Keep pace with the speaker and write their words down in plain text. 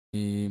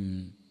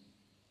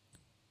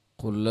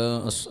قل لا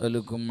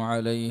أسألكم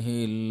عليه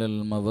إلا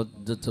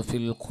المودة في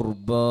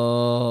القربى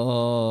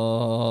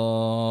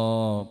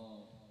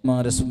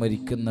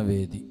സ്മരിക്കുന്ന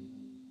വേദി.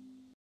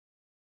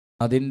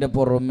 അതിൻ്റെ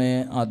പുറമെ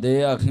അതേ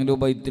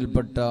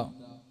അഹ്ലുബൈത്തിൽപ്പെട്ട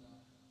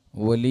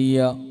വലിയ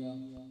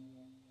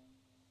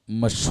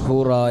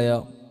മഷ്ഹൂറായ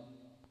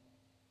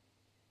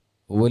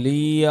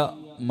വലിയ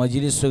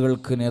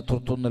മജ്ലിസുകൾക്ക്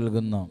നേതൃത്വം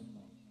നൽകുന്ന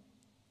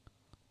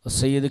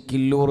സയ്യിദ്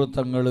കില്ലൂർ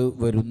തങ്ങൾ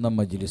വരുന്ന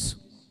മജ്ലിസ്,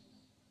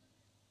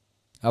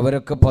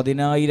 അവരൊക്കെ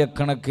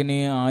പതിനായിരക്കണക്കിന്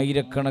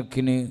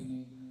ആയിരക്കണക്കിന്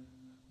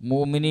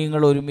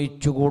മുഅ്മിനീങ്ങൾ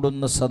ഒരുമിച്ച്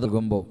കൂടുന്ന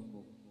സദകുമ്പോൾ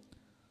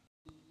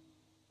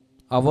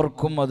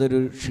അവർക്കും അതൊരു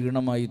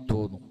ക്ഷീണമായി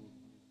തോന്നും.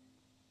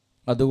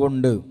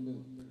 അതുകൊണ്ട്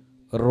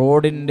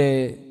റോഡിൻ്റെ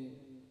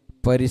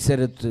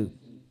പരിസരത്ത്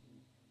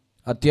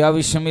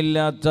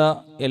അത്യാവശ്യമില്ലാത്ത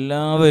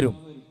എല്ലാവരും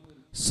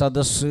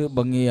സദസ്സ്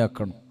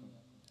ഭംഗിയാക്കണം.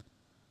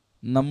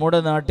 നമ്മുടെ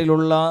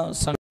നാട്ടിലുള്ള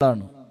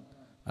സംഘമാണ്,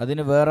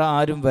 അതിന് വേറെ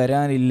ആരും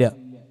വരാനില്ല.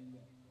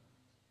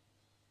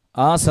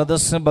 ആ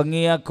സദസ്സ്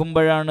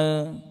ഭംഗിയാക്കുമ്പോഴാണ്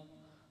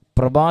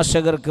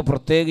പ്രഭാഷകർക്ക്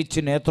പ്രത്യേകിച്ച്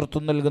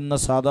നേതൃത്വം നൽകുന്ന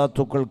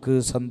സാദാത്തുക്കൾക്ക്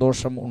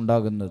സന്തോഷം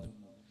ഉണ്ടാകുന്നത്.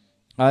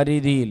 ആ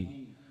രീതിയിൽ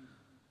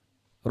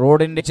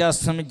റോഡിൻ്റെ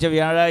അസ്തമിച്ച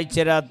വ്യാഴാഴ്ച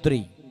രാത്രി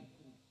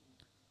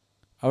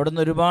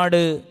അവിടുന്ന് ഒരുപാട്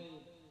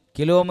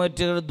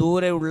കിലോമീറ്ററുകൾ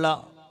ദൂരെയുള്ള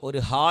ഒരു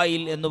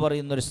ഹായിൽ എന്ന്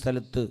പറയുന്നൊരു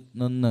സ്ഥലത്ത്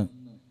നിന്ന്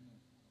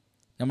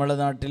നമ്മുടെ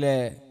നാട്ടിലെ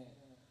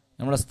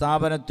നമ്മുടെ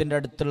സ്ഥാപനത്തിൻ്റെ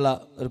അടുത്തുള്ള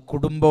ഒരു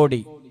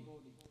കുടുംബോടി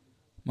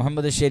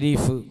മുഹമ്മദ്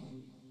ഷരീഫ്,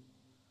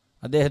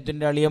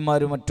 അദ്ദേഹത്തിൻ്റെ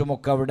അളിയന്മാരും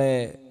മറ്റുമൊക്കെ അവിടെ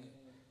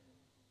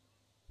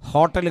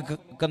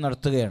ഹോട്ടലൊക്കെ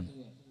നടത്തുകയാണ്.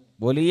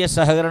 വലിയ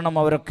സഹകരണം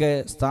അവരൊക്കെ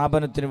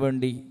സ്ഥാപനത്തിന്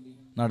വേണ്ടി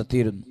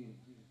നടത്തിയിരുന്നു.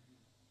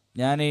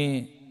 ഞാൻ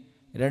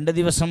 2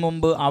 ദിവസം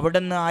മുമ്പ് അവിടെ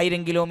നിന്ന്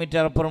 1000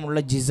 കിലോമീറ്റർ അപ്പുറമുള്ള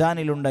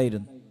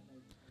ജിസാനിലുണ്ടായിരുന്നു.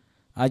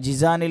 ആ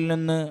ജിസാനിൽ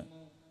നിന്ന്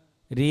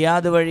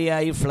റിയാദ്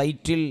വഴിയായി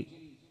ഫ്ലൈറ്റിൽ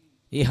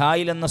ഈ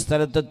ഹായിൽ എന്ന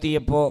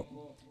സ്ഥലത്തെത്തിയപ്പോൾ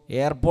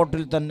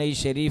എയർപോർട്ടിൽ തന്നെ ഈ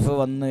ഷെരീഫ്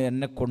വന്ന്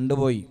എന്നെ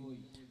കൊണ്ടുപോയി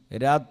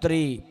രാത്രി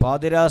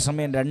പാതിരാ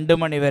സമയം 2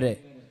 മണി വരെ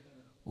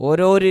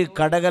ഓരോരോ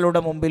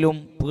കടകളുടെ മുമ്പിലും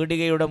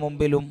പീടികയുടെ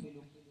മുമ്പിലും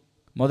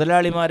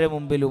മുതലാളിമാരെ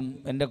മുമ്പിലും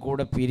എൻ്റെ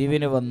കൂടെ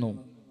പിരിവിന് വന്നു.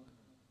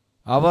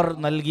 അവർ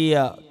നൽകിയ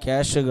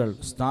ക്യാഷുകൾ,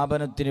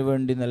 സ്ഥാപനത്തിന്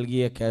വേണ്ടി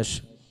നൽകിയ ക്യാഷ്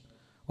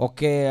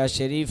ഒക്കെ ആ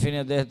ഷെരീഫിന്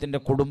അദ്ദേഹത്തിൻ്റെ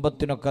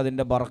കുടുംബത്തിനൊക്കെ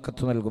അതിൻ്റെ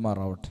ബറക്കത്ത്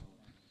നൽകുമാറാവട്ടെ.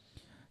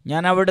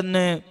 ഞാൻ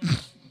അവിടുന്ന്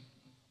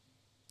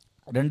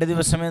 2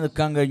 ദിവസമേ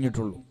നിൽക്കാൻ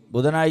കഴിഞ്ഞിട്ടുള്ളൂ.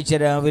 ബുധനാഴ്ച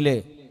രാവിലെ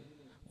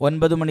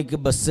 9 മണിക്ക്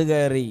ബസ്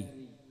കയറി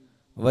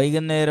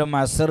വൈകുന്നേരം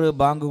അസർ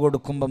ബാങ്ക്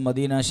കൊടുക്കുമ്പോൾ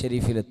മദീന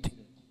ഷെരീഫിലെത്തി.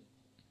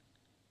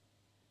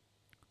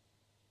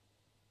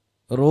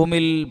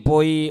 റൂമിൽ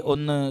പോയി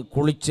ഒന്ന്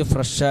കുളിച്ച്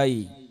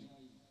ഫ്രഷായി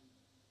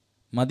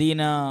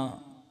മദീന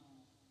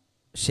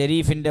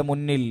ഷെരീഫിൻ്റെ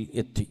മുന്നിൽ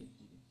എത്തി.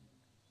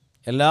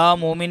 എല്ലാ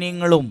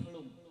മുഅ്മിനീങ്ങളും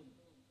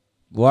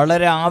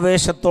വളരെ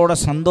ആവേശത്തോടെ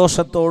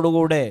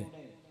സന്തോഷത്തോടുകൂടെ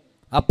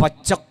ആ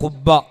പച്ച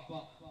കുബ്ബ,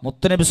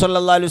 മുത്തുനബി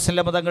സല്ലല്ലാഹു അലൈഹി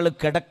വസല്ലം തങ്ങൾ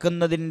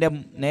കിടക്കുന്നതിൻ്റെ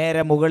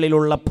നേരെ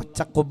മുകളിലുള്ള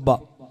പച്ച കുബ്ബ,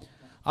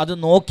 അത്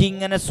നോക്കി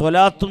ഇങ്ങനെ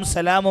സ്വലാത്തും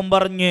സലാമും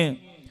പറഞ്ഞ്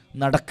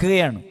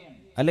നടക്കുകയാണ്,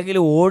 അല്ലെങ്കിൽ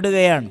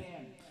ഓടുകയാണ്.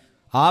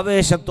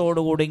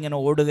 ആവേശത്തോടുകൂടി ഇങ്ങനെ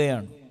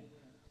ഓടുകയാണ്.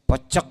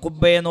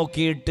 പച്ചക്കുബ്ബയെ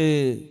നോക്കിയിട്ട്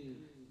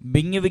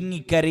വിങ്ങി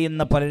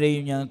വിങ്ങിക്കരയുന്ന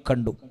പലരെയും ഞാൻ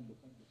കണ്ടു.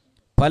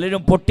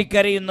 പലരും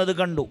പൊട്ടിക്കരയുന്നത്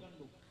കണ്ടു,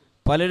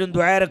 പലരും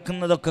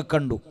ദ്വാരക്കുന്നതൊക്കെ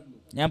കണ്ടു.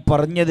 ഞാൻ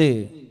പറഞ്ഞത്,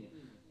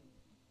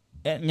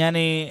 ഞാൻ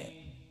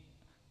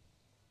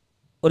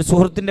ഒരു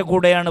സുഹൃത്തിൻ്റെ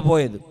കൂടെയാണ്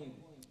പോയത്.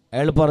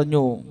 അയാൾ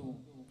പറഞ്ഞു,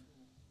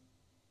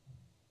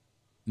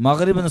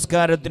 മഗ്രിബ്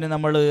നിസ്കാരത്തിന്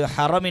നമ്മൾ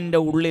ഹറമിൻ്റെ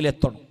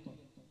ഉള്ളിലെത്തണം.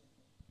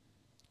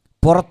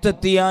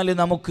 പുറത്തെത്തിയാൽ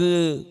നമുക്ക്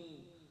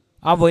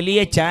ആ വലിയ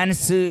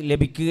ചാൻസ്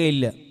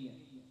ലഭിക്കുകയില്ല.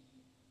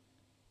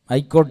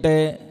 ആയിക്കോട്ടെ,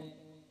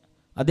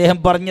 അദ്ദേഹം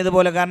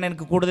പറഞ്ഞതുപോലെ, കാരണം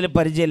എനിക്ക് കൂടുതൽ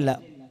പരിചയമില്ല,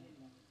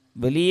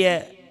 വലിയ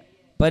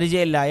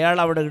പരിചയമില്ല. അയാൾ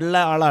അവിടെ ഉള്ള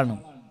ആളാണ്.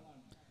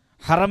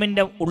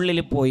 ഹറമിൻ്റെ ഉള്ളിൽ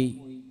പോയി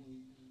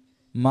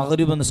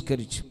മഗ്രിബ്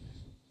നിസ്കരിച്ചു.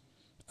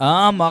 ആ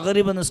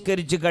മഗ്രിബ്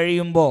നിസ്കരിച്ച്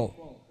കഴിയുമ്പോൾ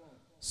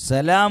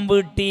സലാം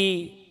വീട്ടി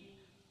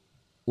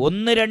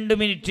 1-2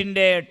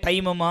 മിനിറ്റിൻ്റെ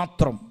ടൈം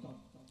മാത്രം,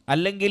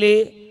 അല്ലെങ്കിൽ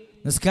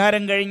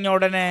നിസ്കാരം കഴിഞ്ഞ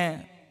ഉടനെ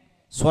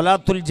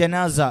സ്വലാത്തുൽ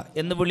ജനാസ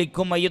എന്ന്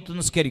വിളിക്കും, മയ്യത്ത്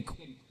നിസ്കരിക്കും.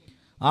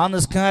 ആ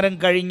നിസ്കാരം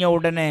കഴിഞ്ഞ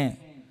ഉടനെ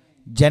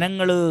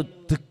ജനങ്ങൾ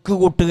തിക്ക്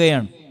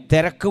കൂട്ടുകയാണ്,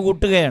 തിരക്ക്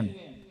കൂട്ടുകയാണ്.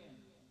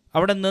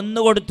 അവിടെ നിന്ന്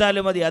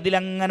കൊടുത്താലും മതി,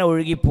 അതിലങ്ങനെ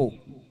ഒഴുകിപ്പോവും.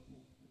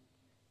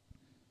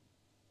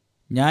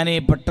 ഞാൻ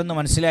പെട്ടെന്ന്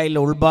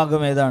മനസ്സിലായില്ല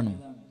ഉൾഭാഗം ഏതാണ്.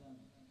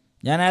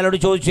 ഞാൻ അയാളോട്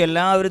ചോദിച്ചു,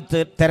 എല്ലാവരും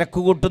തിരക്ക്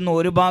കൂട്ടുന്ന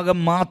ഒരു ഭാഗം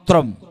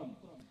മാത്രം,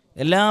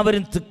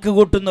 എല്ലാവരും തിക്ക്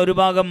കൂട്ടുന്ന ഒരു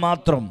ഭാഗം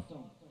മാത്രം.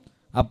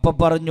 അപ്പം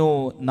പറഞ്ഞു,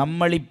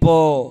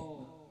 നമ്മളിപ്പോൾ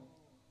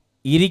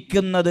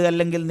ഇരിക്കുന്നത്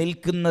അല്ലെങ്കിൽ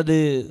നിൽക്കുന്നത്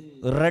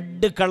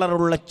റെഡ്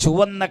കളറുള്ള,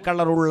 ചുവന്ന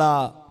കളറുള്ള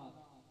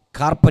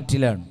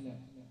കാർപ്പറ്റിലാണ്.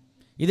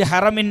 ഇത്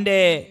ഹറമിൻ്റെ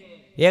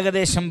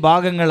ഏകദേശം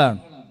ഭാഗങ്ങളാണ്.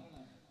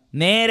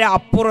 നേരെ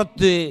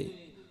അപ്പുറത്ത്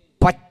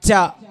പച്ച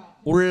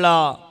ഉള്ള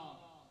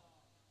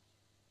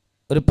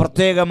ഒരു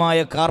പ്രത്യേകമായ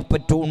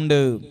കാർപ്പറ്റ്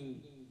ഉണ്ട്.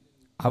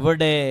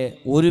 അവിടെ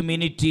 1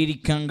 മിനിറ്റ്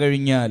ഇരിക്കാൻ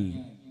കഴിഞ്ഞാൽ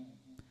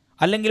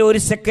അല്ലെങ്കിൽ ഒരു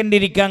സെക്കൻഡ്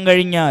ഇരിക്കാൻ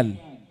കഴിഞ്ഞാൽ,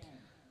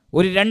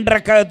 ഒരു 2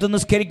 റക്അത്ത്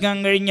നിസ്കരിക്കാൻ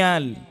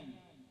കഴിഞ്ഞാൽ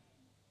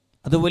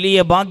അത് വലിയ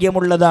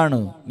ഭാഗ്യമുള്ളതാണ്.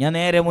 ഞാൻ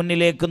നേരെ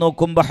മുന്നിലേക്ക്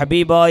നോക്കുമ്പോൾ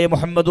ഹബീബായ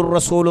മുഹമ്മദുർ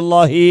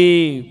റസൂലുള്ളാഹി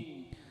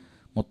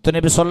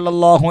മുത്തുനബി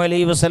സല്ലല്ലാഹു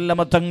അലൈഹി വസല്ലമ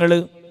തങ്ങൾ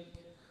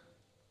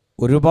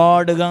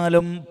ഒരുപാട്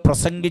കാലം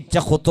പ്രസംഗിച്ച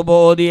ഖുതുബ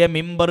ഓതിയ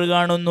മിമ്പർ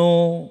കാണുന്നു.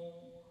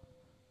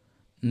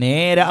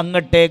 നേരെ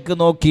അങ്ങോട്ടേക്ക്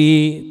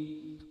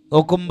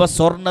നോക്കുമ്പോൾ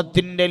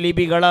സ്വർണത്തിൻ്റെ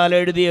ലിപികളാൽ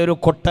എഴുതിയ ഒരു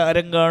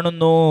കൊട്ടാരം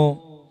കാണുന്നു.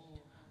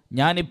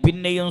 ഞാൻ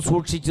പിന്നെയും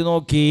സൂക്ഷിച്ചു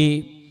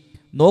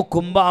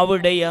നോക്കുമ്പോൾ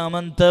അവിടെ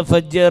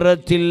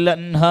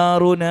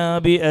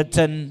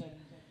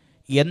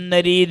എന്ന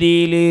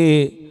രീതിയിൽ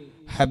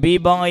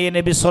ഹബീബായ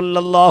നബി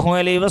സല്ലല്ലാഹു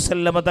അലൈഹി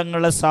വസല്ലമ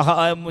തങ്ങളെ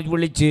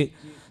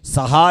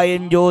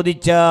സഹായം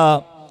ചോദിച്ച,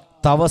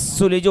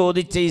 തവസ്സുൽ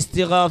ചോദിച്ച,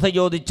 ഇസ്തിഗാസ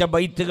ചോദിച്ച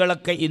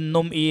ബൈത്തുകളൊക്കെ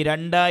ഇന്നും ഈ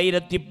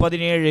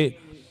 2017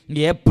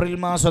 ഏപ്രിൽ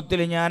മാസത്തിൽ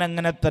ഞാൻ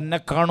അങ്ങനെ തന്നെ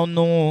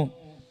കാണുന്നു.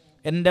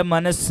 എൻ്റെ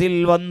മനസ്സിൽ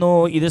വന്നു,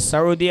 ഇത്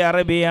സൗദി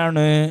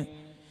അറേബ്യയാണ്.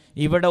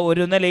 ഇവിടെ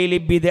ഒരു നിലയിൽ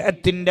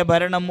ബിദ്അത്തിന്റെ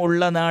ഭരണം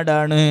ഉള്ള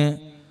നാടാണ്,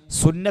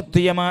 സുന്നത്ത്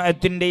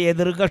ജമാഅത്തിന്റെ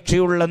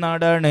എതിർകക്ഷിയുള്ള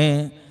നാടാണ്.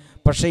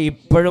 പക്ഷെ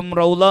ഇപ്പോഴും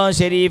റൗള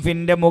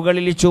ഷരീഫിൻ്റെ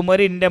മുകളിൽ,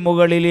 ചുമരിൻ്റെ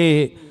മുകളിൽ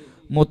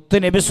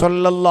മുത്തുനബി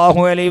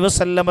സല്ലല്ലാഹു അലൈഹി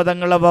വസല്ലമ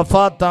തങ്ങളെ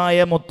വഫാത്തായ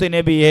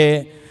മുത്തുനബിയെ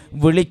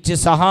വിളിച്ച്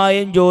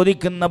സഹായം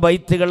ചോദിക്കുന്ന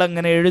ബൈത്തുകൾ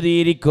അങ്ങനെ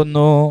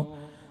എഴുതിയിരിക്കുന്നു.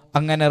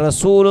 അങ്ങനെ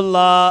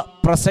റസൂലുള്ളാഹ്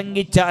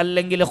പ്രസംഗിച്ച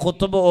അല്ലെങ്കിൽ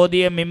ഖുതുബ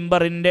ഓതിയ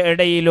മിമ്പറിൻ്റെ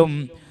ഇടയിലും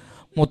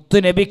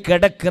മുത്തുനബി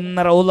കിടക്കുന്ന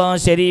റൗള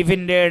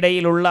ഷരീഫിൻ്റെ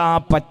ഇടയിലുള്ള ആ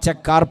പച്ച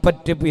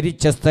കാർപ്പറ്റ്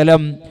പിരിച്ച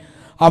സ്ഥലം,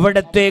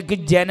 അവിടത്തേക്ക്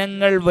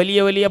ജനങ്ങൾ, വലിയ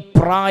വലിയ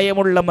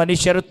പ്രായമുള്ള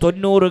മനുഷ്യർ,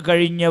 90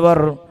 കഴിഞ്ഞവർ,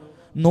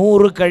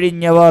 100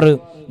 കഴിഞ്ഞവർ,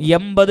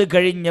 80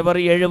 കഴിഞ്ഞവർ,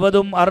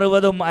 70,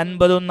 60,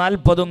 50,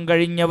 40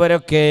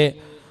 കഴിഞ്ഞവരൊക്കെ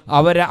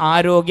അവരെ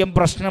ആരോഗ്യം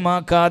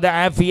പ്രശ്നമാക്കാതെ,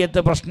 ആഫിയത്ത്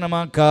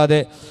പ്രശ്നമാക്കാതെ,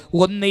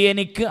 ഒന്ന്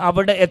എനിക്ക്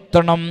അവിടെ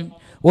എത്തണം,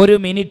 1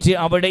 മിനിറ്റ്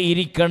അവിടെ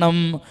ഇരിക്കണം,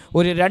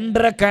 ഒരു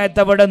 2 റക്അത്ത്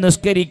അവിടെ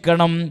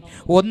നിസ്കരിക്കണം,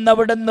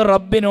 ഒന്നവിടെ നിന്ന്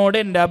റബ്ബിനോട്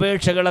എൻ്റെ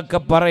അപേക്ഷകളൊക്കെ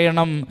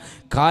പറയണം.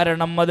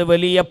 കാരണം അത്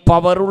വലിയ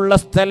പവറുള്ള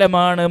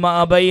സ്ഥലമാണ്.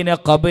 മാബൈന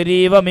ഖബരി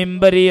വ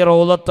മിമ്പരി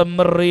റൗളത്തും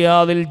മിർ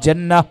റിയാദിൽ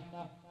ജന്ന,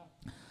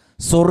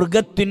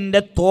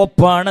 സ്വർഗത്തിൻ്റെ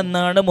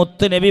തോപ്പാണെന്നാണ്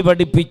മുത്തുനബി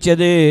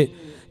പഠിപ്പിച്ചത്.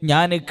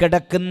 ഞാൻ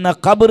കിടക്കുന്ന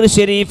ഖബർ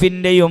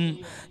ഷരീഫിൻ്റെയും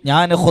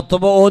ഞാൻ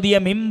ഖുതുബ ഓതിയ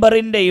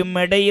മിമ്പറിൻ്റെയും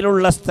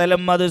ഇടയിലുള്ള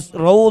സ്ഥലം അത്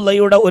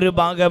റൗളയുടെ ഒരു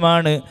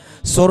ഭാഗമാണ്,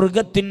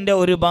 സ്വർഗത്തിൻ്റെ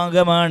ഒരു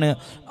ഭാഗമാണ്.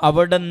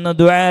 അവിടെ നിന്ന്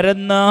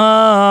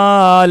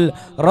ദ്വാരന്നാൽ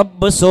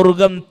റബ്ബ്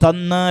സ്വർഗം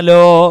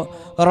തന്നാലോ,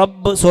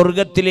 റബ്ബ്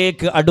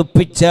സ്വർഗത്തിലേക്ക്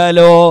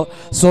അടുപ്പിച്ചാലോ,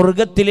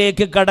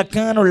 സ്വർഗത്തിലേക്ക്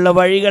കടക്കാനുള്ള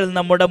വഴികൾ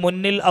നമ്മുടെ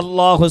മുന്നിൽ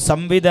അള്ളാഹു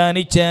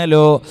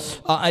സംവിധാനിച്ചാലോ,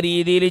 ആ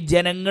രീതിയിൽ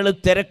ജനങ്ങൾ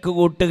തിരക്ക്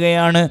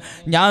കൂട്ടുകയാണ്.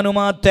 ഞാനും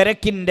ആ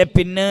തിരക്കിൻ്റെ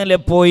പിന്നാലെ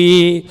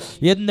പോയി.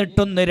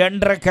 എന്നിട്ടൊന്ന്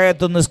 2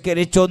 റക്അത്ത്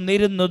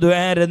നിസ്കരിച്ചൊന്നിരുന്നു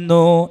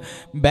ദ്വാരുന്നു.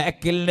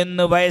 ബാക്കിൽ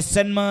നിന്ന്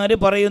വയസ്സന്മാർ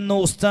പറയുന്നു,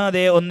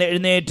 ഉസ്താദേ ഒന്ന്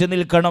എഴുന്നേറ്റ്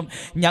നിൽക്കണം,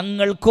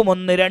 ഞങ്ങൾക്കും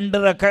ഒന്ന്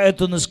 2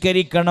 റക്അത്ത്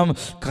നിസ്കരിക്കണം,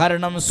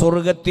 കാരണം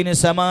സ്വർഗത്തിന്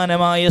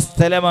സമാനമായ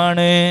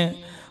സ്ഥലമാണ്.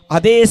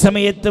 അതേ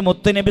സമയത്ത്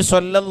മുത്തുനബി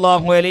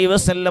സല്ലല്ലാഹു അലൈഹി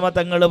വസല്ലമ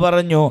തങ്ങൾ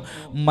പറഞ്ഞു,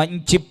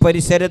 മഞ്ചി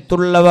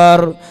പരിസരത്തുള്ളവർ,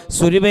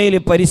 സുരുബയിൽ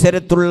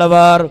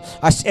പരിസരത്തുള്ളവർ,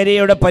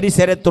 അശ്ശരിയുടെ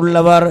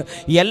പരിസരത്തുള്ളവർ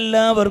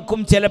എല്ലാവർക്കും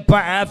ചിലപ്പോൾ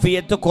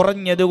ആഫിയത്ത്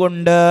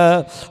കുറഞ്ഞതുകൊണ്ട്,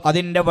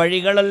 അതിൻ്റെ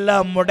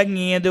വഴികളെല്ലാം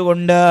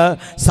മുടങ്ങിയതുകൊണ്ട്,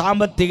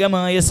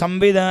 സാമ്പത്തികമായ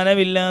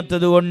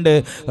സംവിധാനമില്ലാത്തതുകൊണ്ട്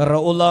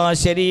റൗള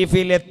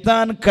ഷരീഫിൽ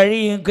എത്താൻ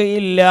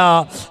കഴിയുകയില്ല.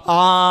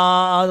 ആ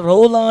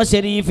റൗള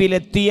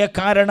ഷരീഫിലെത്തിയ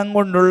കാരണം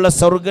കൊണ്ടുള്ള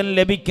സ്വർഗം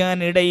ലഭിക്കാൻ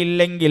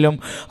ഇടയില്ലെങ്കിലും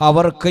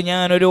അവർക്ക്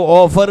ഞാനൊരു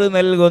ഓഫർ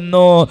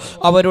നൽകുന്നു.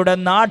 അവരുടെ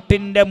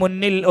നാട്ടിൻ്റെ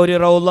മുന്നിൽ ഒരു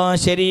റൗള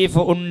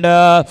ഷരീഫ് ഉണ്ട്,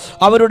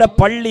 അവരുടെ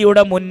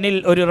പള്ളിയുടെ മുന്നിൽ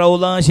ഒരു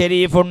റൗള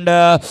ഷരീഫ് ഉണ്ട്,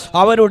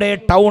 അവരുടെ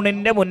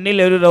ടൗണിൻ്റെ മുന്നിൽ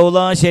ഒരു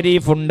റൗള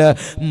ഷരീഫ് ഉണ്ട്.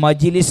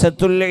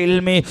 മജ്ലിസത്തുൽ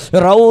ഇൽമി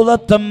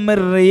റൗളത്തും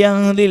മിർ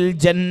റിയാദിൽ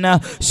ജന്ന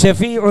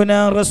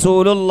ഷഫീഉനാ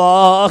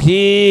റസൂലുള്ളാഹി.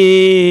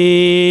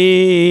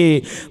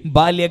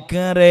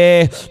 ബാല്യക്കാരെ,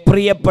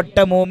 പ്രിയപ്പെട്ട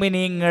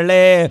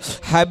മുഅ്മിനീങ്ങളെ,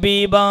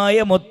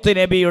 ഹബീബായ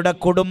മുത്തുനബിയുടെ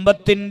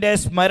കുടുംബത്തിൻ്റെ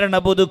സ്മരണ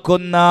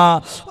പുതുക്കുന്ന,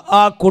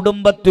 ആ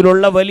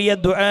കുടുംബത്തിലുള്ള വലിയ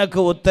ദുആക്ക്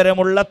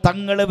ഉത്തരമുള്ള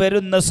തങ്ങൾ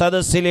വരുന്ന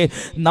സദസ്സിൽ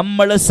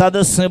നമ്മൾ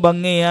സദസ്സ്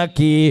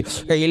ഭംഗിയാക്കി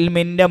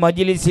ഇൽമിൻ്റെ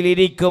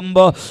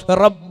മജ്ലിസിലിരിക്കുമ്പോൾ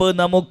റബ്ബ്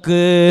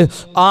നമുക്ക്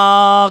ആ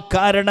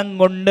കാരണം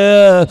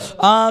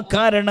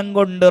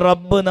കൊണ്ട്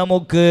റബ്ബ്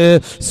നമുക്ക്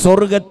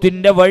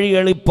സ്വർഗത്തിൻ്റെ വഴി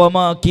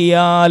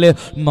എളുപ്പമാക്കിയാൽ,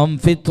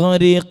 മംഫി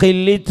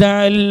ത്വരീഖിൽ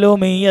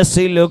തഅല്ലുമി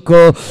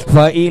യസ്ലുകു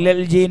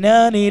ഫഇലൽ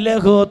ജിനാനി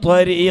ലഹു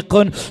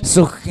ത്വരീഖുൻ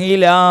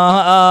സുഖിലാ.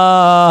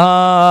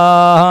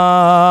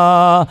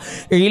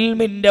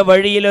 ഇൽമിൻ്റെ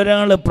വഴിയിൽ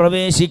ഒരാൾ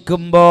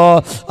പ്രവേശിക്കുമ്പോൾ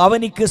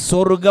അവനിക്ക്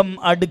സ്വർഗം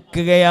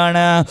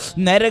അടുക്കുകയാണ്,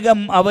 നരകം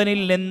അവനിൽ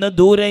നിന്ന്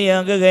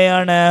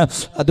ദൂരെയാകുകയാണ്.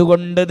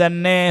 അതുകൊണ്ട്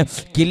തന്നെ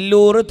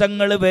കില്ലൂർ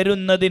തങ്ങൾ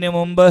വരുന്നതിന്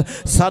മുമ്പ്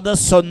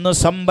സദസ്സൊന്ന്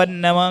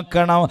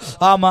സമ്പന്നമാക്കണം.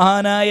 ആ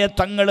മഹാനായ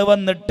തങ്ങൾ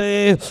വന്നിട്ട്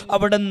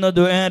അവിടെ നിന്ന്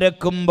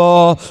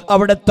ദ്വാരക്കുമ്പോൾ,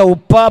 അവിടുത്തെ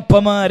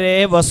ഉപ്പാപ്പമാരെ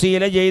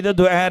വസീല ചെയ്ത്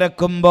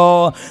ദ്വാരക്കുമ്പോൾ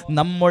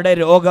നമ്മുടെ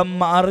രോഗം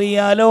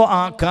മാറിയാലോ,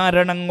 ആ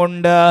കാരണം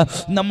കൊണ്ട്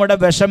നമ്മുടെ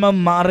വിഷമം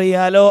വിഷമം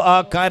മാറിയാലോ, ആ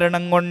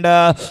കാരണം കൊണ്ട്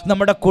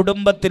നമ്മുടെ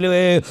കുടുംബത്തിൽ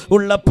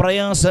ഉള്ള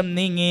പ്രയാസം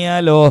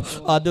നീങ്ങിയാലോ,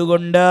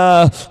 അതുകൊണ്ട്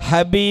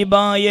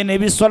ഹബീബായ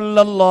നബി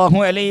സല്ലല്ലാഹു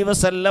അലൈഹി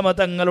വസല്ലമ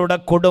തങ്ങളുടെ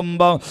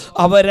കുടുംബം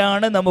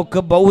അവരാണ് നമുക്ക്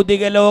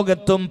ഭൗതിക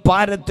ലോകത്തും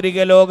പാരത്രിക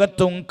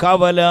ലോകത്തും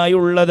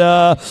കാവലായുള്ളത്.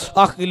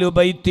 അഹ്ലു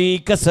ബൈത്തി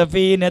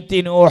കസഫീനത്തി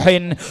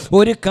നൂഹിൻ,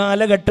 ഒരു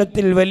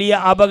കാലഘട്ടത്തിൽ വലിയ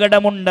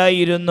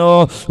അപകടമുണ്ടായിരുന്നു,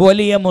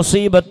 വലിയ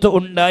മുസീബത്ത്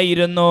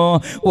ഉണ്ടായിരുന്നു,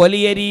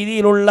 വലിയ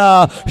രീതിയിലുള്ള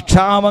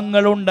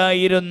ക്ഷാമങ്ങൾ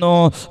ഉണ്ടായിരുന്നു.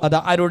 അത്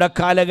ആരുടെ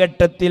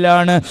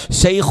കാലഘട്ടത്തിലാണ്?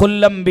 ശൈഖുൽ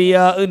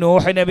അംബിയാ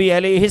നൂഹ് നബി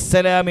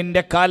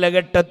അലൈഹിസ്സലാമിൻ്റെ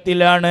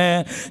കാലഘട്ടത്തിലാണ്.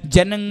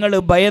 ജനങ്ങൾ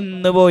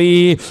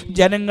ഭയന്നുപോയി,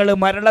 ജനങ്ങൾ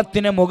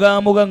മരണത്തിന്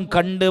മുഖാമുഖം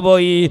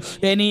കണ്ടുപോയി.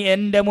 ഇനി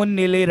എൻ്റെ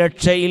മുന്നിൽ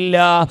രക്ഷയില്ല,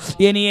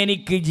 ഇനി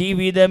എനിക്ക്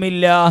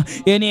ജീവിതമില്ല,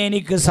 ഇനി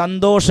എനിക്ക്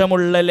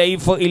സന്തോഷമുള്ള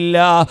ലൈഫ് ഇല്ല.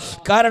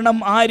 കാരണം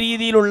ആ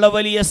രീതിയിലുള്ള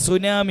വലിയ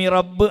സുനാമി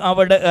റബ്ബ്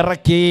അവിടെ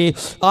ഇറക്കി,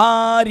 ആ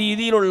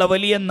രീതിയിലുള്ള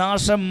വലിയ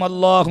നാശം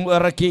അല്ലാഹു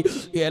ഇറക്കി.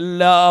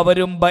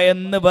 എല്ലാവരും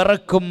ഭയന്ന്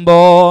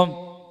വിറക്കുമ്പോൾ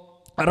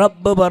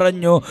റബ്ബ്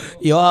പറഞ്ഞു,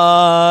 യാ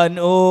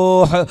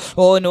നൂഹ്,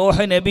 ഓ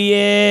നൂഹ്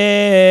നബിയേ,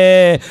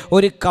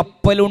 ഒരു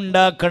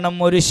കപ്പലുണ്ടാക്കണം,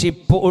 ഒരു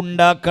ഷിപ്പ്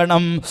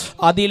ഉണ്ടാക്കണം.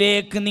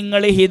 അതിലേക്ക്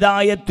നിങ്ങൾ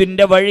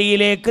ഹിദായത്തിൻ്റെ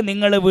വഴിയിലേക്ക്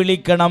നിങ്ങൾ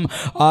വിളിക്കണം.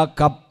 ആ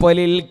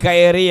കപ്പലിൽ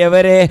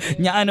കയറിയവരെ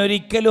ഞാൻ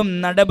ഒരിക്കലും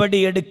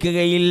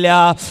നടപടിയെടുക്കുകയില്ല,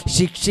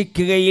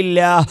 ശിക്ഷിക്കുകയില്ല,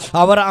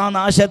 അവർ ആ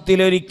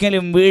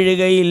നാശത്തിലൊരിക്കലും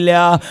വീഴുകയില്ല.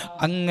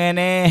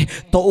 അങ്ങനെ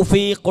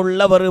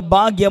തൗഫീഖുള്ളവർ,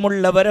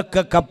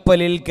 ഭാഗ്യമുള്ളവരൊക്കെ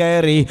കപ്പലിൽ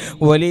കയറി.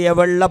 വലിയ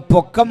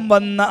വെള്ളപ്പൊക്കം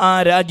വന്ന ആ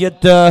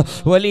രാജ്യത്ത്,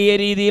 വലിയ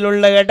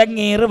രീതിയിലുള്ള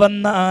ഇടങ്ങേറ്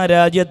വന്ന ആ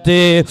രാജ്യത്ത്,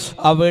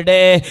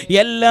 അവിടെ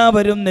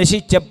എല്ലാവരും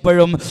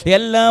നശിച്ചപ്പോഴും,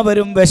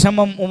 എല്ലാവരും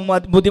വിഷമവും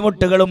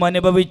ബുദ്ധിമുട്ടുകളും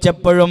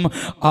അനുഭവിച്ചപ്പോഴും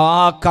ആ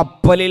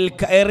കപ്പലിൽ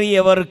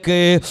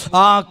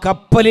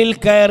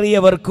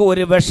കയറിയവർക്ക്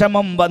ഒരു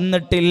വിഷമം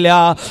വന്നിട്ടില്ല,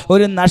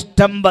 ഒരു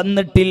നഷ്ടം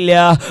വന്നിട്ടില്ല,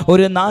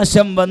 ഒരു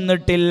നാശം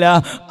വന്നിട്ടില്ല.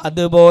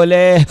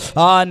 അതുപോലെ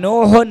ആ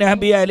നൂഹ്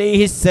നബി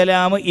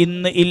അലൈഹിസ്സലാം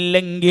ഇന്ന്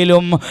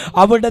ഇല്ലെങ്കിലും,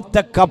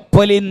 അവിടുത്തെ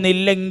കപ്പൽ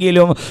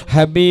ഇന്നില്ലെങ്കിലും,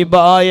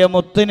 ഹബീബായ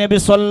മുത്തുനബി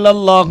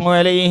സല്ലല്ലാഹു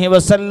അലൈഹി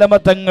വസല്ലമ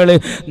തങ്ങൾ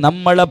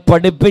നമ്മളെ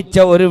പഠിപ്പിച്ച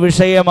ഒരു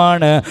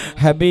വിഷയമാണ്.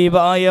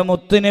 ഹബീബായ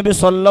മുത്തുനബി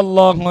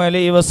സല്ലല്ലാഹു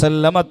അലൈഹി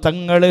വസല്ലമ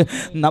തങ്ങൾ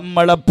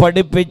നമ്മളെ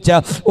പഠിപ്പിച്ച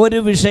ഒരു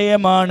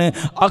വിഷയമാണ്.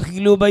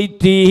 അഹ്ലു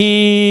ബൈത്തി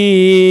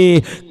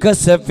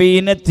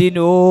കസഫീനത്തി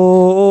നൂഹ്.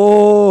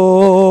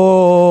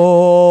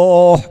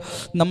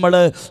 നമ്മൾ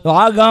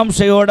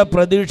ആകാംക്ഷയോടെ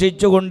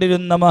പ്രതീക്ഷിച്ചു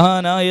കൊണ്ടിരുന്ന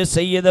മഹാനായ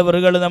സയ്യിദ്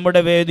അവറുകൾ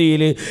നമ്മുടെ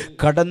വേദിയിൽ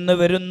കടന്നു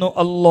വരുന്നു.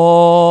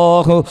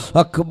 അല്ലാഹു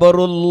അക്ബർ,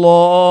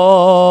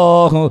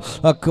 അല്ലാഹു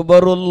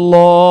അക്ബർ,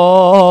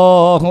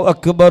 അല്ലാഹു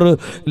അക്ബർ,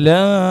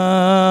 ലാ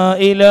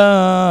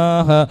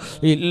ഇലാഹ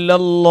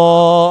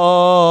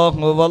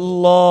ഇല്ലല്ലാഹു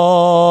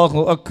വല്ലാഹു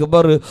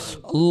അക്ബർ,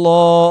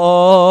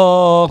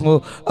 അല്ലാഹു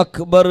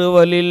അക്ബർ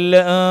വലില്ലാഹിൽ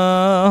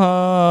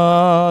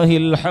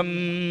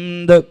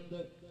ഹംദ്.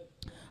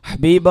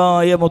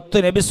 ഹബീബായ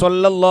മുത്തുനബി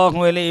സല്ലല്ലാഹു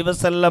അലൈഹി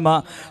വസല്ലമ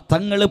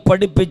തങ്ങൾ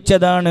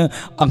പഠിപ്പിച്ചതാണ്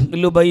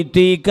അഹ്ലു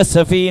ബൈത്തി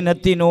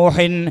കസഫീനത്തി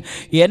നൂഹിൻ.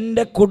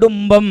 എൻ്റെ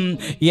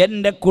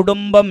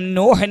കുടുംബം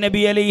നൂഹ്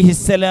നബി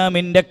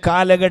അലൈഹിസ്സലാമിൻ്റെ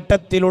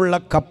കാലഘട്ടത്തിലുള്ള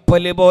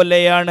കപ്പൽ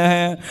പോലെയാണ്.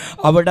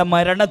 അവിടെ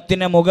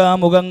മരണത്തിന്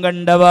മുഖാമുഖം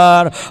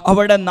കണ്ടവർ,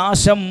 അവിടെ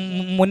നാശം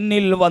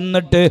മുന്നിൽ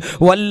വന്നിട്ട്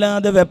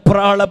വല്ലാതെ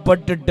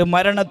വെപ്രാളപ്പെട്ടിട്ട്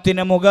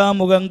മരണത്തിന്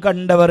മുഖാമുഖം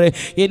കണ്ടവർ,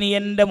 ഇനി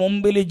എൻ്റെ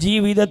മുമ്പിൽ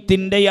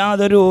ജീവിതത്തിൻ്റെ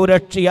യാതൊരു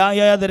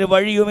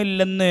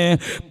വഴിയുമില്ലെന്ന്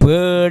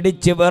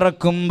പേടിച്ച്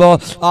വിറക്കുമ്പോൾ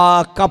ആ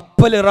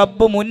കപ്പൽ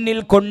റബ്ബ് മുന്നിൽ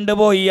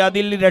കൊണ്ടുപോയി.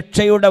 അതിൽ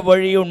രക്ഷയുടെ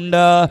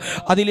വഴിയുണ്ട്,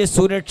 അതിൽ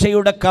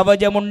സുരക്ഷയുടെ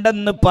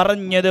കവചമുണ്ടെന്ന്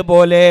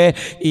പറഞ്ഞതുപോലെ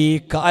ഈ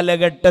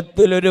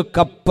കാലഘട്ടത്തിൽ ഒരു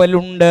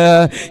കപ്പലുണ്ട്,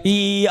 ഈ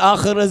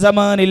ആഖിർ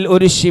സമാനിൽ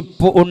ഒരു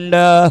ഷിപ്പ്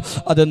ഉണ്ട്.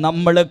 അത്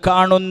നമ്മൾ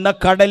കാണുന്ന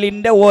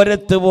കടലിൻ്റെ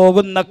ഓരത്ത്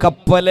പോകുന്ന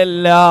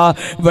കപ്പലല്ല,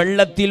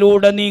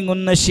 വെള്ളത്തിലൂടെ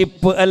നീങ്ങുന്ന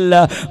ഷിപ്പ് അല്ല,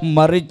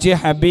 മറിച്ച്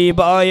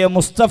ഹബീബായ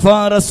മുസ്തഫ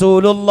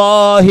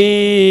റസൂലുള്ളാഹി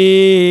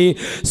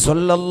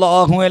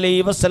സ്വല്ലല്ലാഹു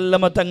അലൈഹി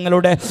വസല്ലമ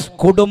തങ്ങളുടെ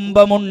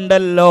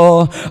കുടുംബമുണ്ടല്ലോ.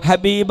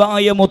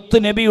 ഹബീബായ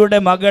മുത്തുനബിയുടെ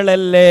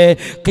മകളല്ലേ,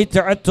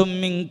 ഖിത്അത്തും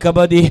മിൻ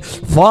കബദി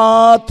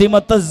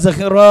ഫാത്തിമത്ത്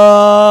സഹ്റാ,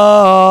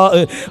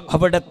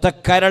 അവിടുത്തെ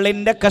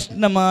കരളിൻ്റെ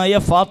കഷ്ണമായ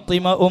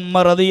ഫാത്തിമ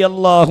ഉമ്മ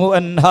റളിയല്ലാഹു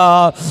അൻഹാ,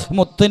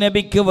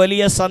 മുത്തുനബിക്ക്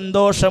വലിയ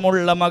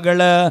സന്തോഷമുള്ള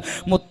മകള്,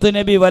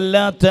 മുത്തുനബി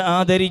വല്ലാത്ത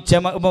ആദരിച്ച,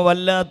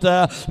 വല്ലാത്ത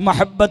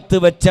മഹബത്ത്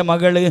വെച്ച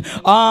മകള്.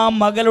 ആ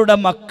മകളുടെ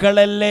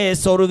മക്കളല്ലേ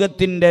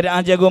സ്വർഗത്തിൻ്റെ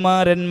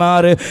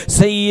രാജകുമാരന്മാർ,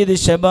 സയ്യിദ്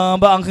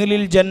ശബാബ്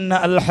അഹ്ലിൽ ജന്ന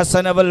അൽ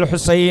ഹസൻ വൽ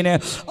ഹുസൈൻ.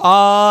 ആ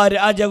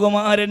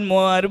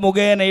രാജകുമാരന്മാർ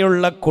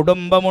മുഖേനയുള്ള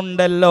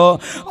കുടുംബമുണ്ടല്ലോ,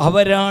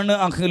 അവരാണ്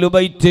അഹ്ലു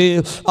ബൈത്ത്.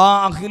 ആ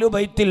അഹ്ലു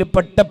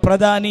ബൈത്തിൽപ്പെട്ട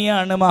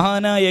പ്രധാനിയാണ്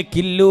മഹാനായ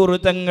കില്ലൂർ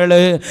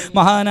തങ്ങള്,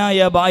 മഹാനായ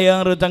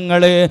ബായാർ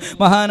തങ്ങള്,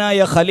 മഹാനായ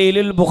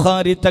ഖലീലുൽ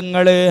ബുഖാരി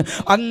തങ്ങള്.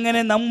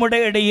 അങ്ങനെ നമ്മുടെ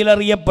ഇടയിൽ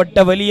അറിയപ്പെട്ട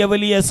വലിയ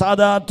വലിയ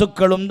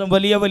സാദാത്തുക്കളും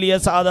വലിയ വലിയ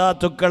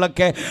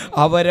സാദാത്തുക്കളൊക്കെ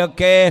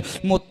അവരൊക്കെ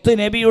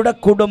മുത്തുനബിയുടെ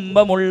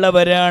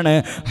കുടുംബമുള്ളവരാണ്.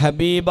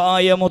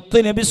 ഹബീബായ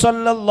മുത്തുനബി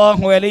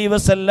സല്ലല്ലാഹു അലൈഹി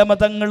വസല്ലമ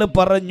തങ്ങൾ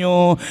പറഞ്ഞു,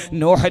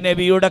 നൂഹ്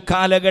നബിയുടെ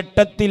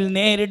കാലഘട്ടത്തിൽ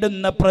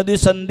നേരിടുന്ന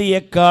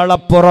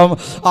പ്രതിസന്ധിയേക്കാളപ്പുറം,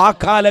 ആ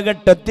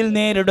കാലഘട്ടത്തിൽ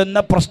നേരിടുന്ന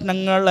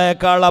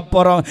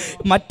പ്രശ്നങ്ങളെക്കാളപ്പുറം,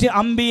 മറ്റ്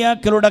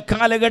അമ്പിയാക്കളുടെ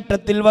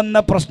കാലഘട്ടത്തിൽ വന്ന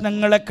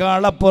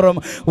പ്രശ്നങ്ങളെക്കാളപ്പുറം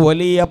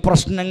വലിയ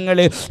പ്രശ്നങ്ങൾ,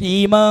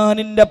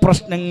 ഈമാനിൻ്റെ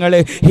പ്രശ്നങ്ങൾ,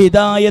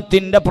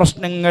 ഹിദായത്തിൻ്റെ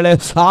പ്രശ്നങ്ങൾ,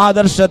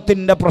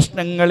 ആദർശത്തിൻ്റെ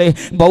പ്രശ്നങ്ങൾ,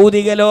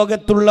 ഭൗതിക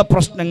ലോകത്തുള്ള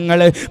പ്രശ്നങ്ങൾ,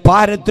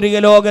 പാരത്രിക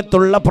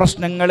ലോകത്തുള്ള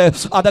പ്രശ്നങ്ങൾ,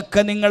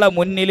 അതൊക്കെ നിങ്ങളെ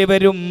മുന്നിൽ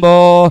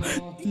വരുമ്പോൾ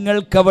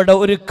നിങ്ങൾക്കവിടെ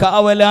ഒരു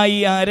കാവലായി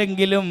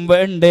ആരെങ്കിലും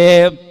വേണ്ടേ?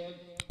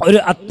 ഒരു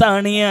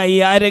അത്താണിയായി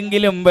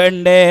ആരെങ്കിലും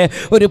വേണ്ടേ?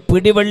 ഒരു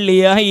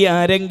പിടിവള്ളിയായി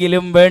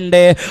ആരെങ്കിലും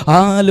വേണ്ടേ?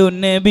 ആലു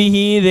നബി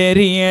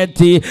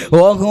ദരിയതി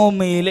വഹും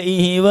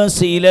ഇലൈഹി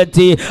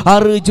വസീലതി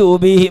അർജു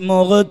ബിഹി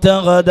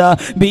മുഗ്തഗദ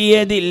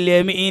ബിയദിൽ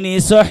യമീനി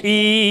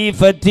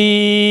സഹീഫതി.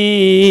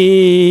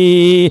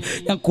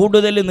 ഞാൻ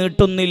കൂടുതൽ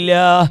നീട്ടുന്നില്ല.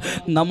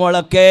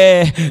 നമ്മളൊക്കെ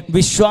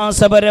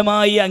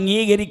വിശ്വാസപരമായി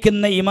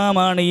അംഗീകരിക്കുന്ന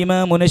ഇമാമാണ്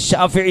ഇമാമുന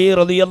ശാഫിഈ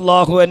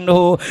റളിയല്ലാഹു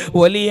അൻഹു.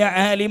 വലിയ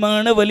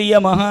ആലിമാണ്, വലിയ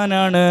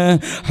മഹാനാണ്.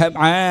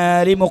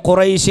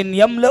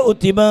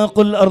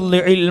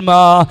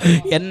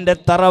 എൻ്റെ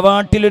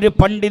തറവാട്ടിലൊരു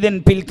പണ്ഡിതൻ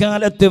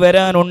പിൽക്കാലത്ത്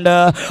വരാനുണ്ട്.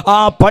 ആ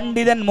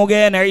പണ്ഡിതൻ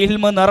മുഖേന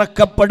ഇൽമ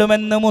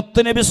നിറക്കപ്പെടുമെന്ന്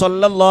മുത്തുനബി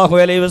സല്ലല്ലാഹു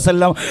അലൈഹി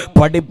വസല്ലം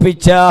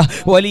പഠിപ്പിച്ച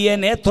വലിയ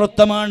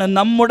നേതൃത്വമാണ്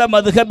നമ്മുടെ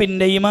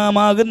മദ്ഹബിൻ്റെ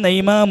ഇമാമാകുന്ന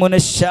ഇമാമുന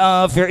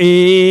ശാഫിഈ.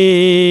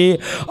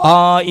 ആ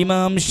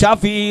ഇമാം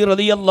ശാഫിഈ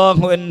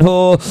റളിയല്ലാഹു അൻഹു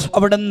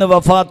അവിടുന്ന്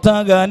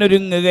വഫാത്താകാൻ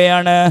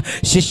ഒരുങ്ങുകയാണ്.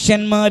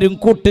 ശിഷ്യന്മാരും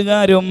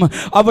കൂട്ടുകാരും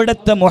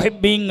അവിടുത്തെ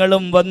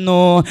മുഹിബ്ബീങ്ങളും വന്നു.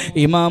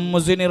 ഇമാം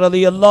മുസ്നി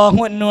റളിയല്ലാഹു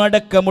അൻഹു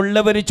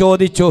അടക്കമുള്ളവർ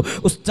ചോദിച്ചു,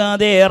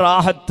 ഉസ്താദേ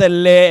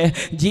റാഹത്തല്ലേ?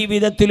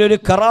 ജീവിതത്തിൽ ഒരു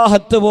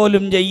കറാഹത്ത്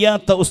പോലും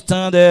ചെയ്യാത്ത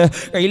ഉസ്താദ്,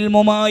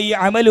 ഇൽമുമായി,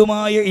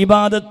 അമലുമായി,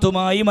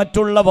 ഇബാദത്തുമായി,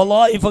 മറ്റുള്ള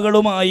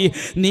വളായിഫുകളുമായി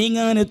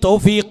നീങ്ങാൻ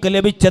തൗഫീഖ്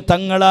ലഭിച്ച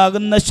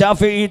തങ്ങളാകുന്ന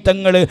ശാഫിഈ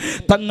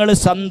തങ്ങൾ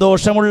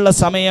സന്തോഷമുള്ള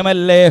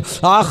സമയമല്ലേ?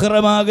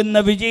 ആഖിറമാകുന്ന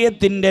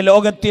വിജയത്തിൻ്റെ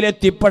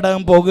ലോകത്തിലെത്തിപ്പെടാൻ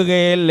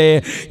പോകുകയല്ലേ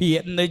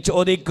എന്ന്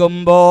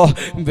ചോദിക്കുമ്പോൾ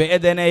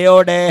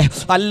വേദനയോടെ,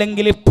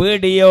 അല്ലെങ്കിൽ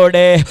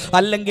പേടിയോടെ,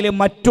 അല്ലെങ്കിൽ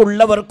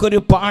മറ്റുള്ളവർക്കൊരു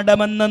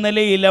പാഠമെന്ന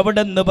നിലയിൽ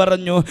അവിടെ നിന്ന്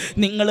പറഞ്ഞു,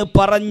 നിങ്ങൾ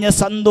പറഞ്ഞ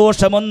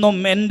സന്തോഷമൊന്നും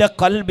എൻ്റെ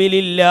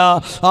കൽബിലില്ല,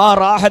 ആ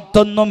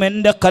റാഹത്തൊന്നും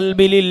എൻ്റെ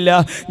കൽബിലില്ല.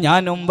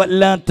 ഞാനും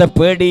വല്ലാത്ത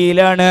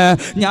പേടിയിലാണ്,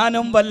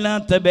 ഞാനും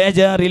വല്ലാത്ത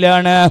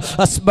ബേജാറിലാണ്.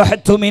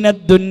 അസ്ബഹതു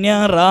മിനദ് ദുനിയാ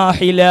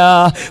റാഹില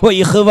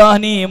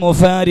വഇഖ്വാനി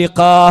മുഫാരിഖ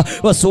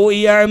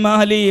വസൂഇ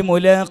അഅമാലി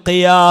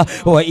മുലാഖിയ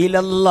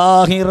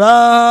വഇലല്ലാഹി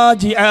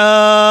റാജിഅ.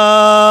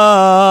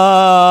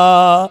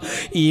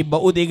 ഈ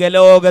ഭൗതിക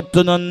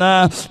ലോകത്തു നിന്ന്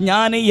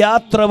ഞാൻ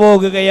യാത്ര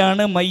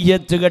പോകുകയാണ്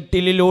മയ്യത്ത്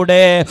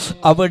കട്ടിലിലൂടെ.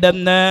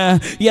 അവിടുന്ന്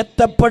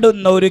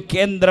എത്തപ്പെടുന്ന ഒരു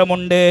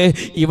കേന്ദ്രമുണ്ട്.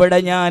 ഇവിടെ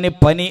ഞാൻ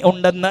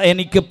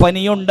എനിക്ക്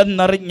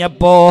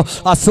പനിയുണ്ടെന്നറിഞ്ഞപ്പോൾ,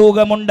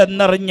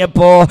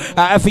 അസുഖമുണ്ടെന്നറിഞ്ഞപ്പോൾ,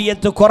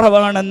 ആഫിയത്ത്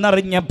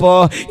കുറവാണെന്നറിഞ്ഞപ്പോൾ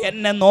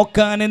എന്നെ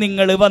നോക്കാൻ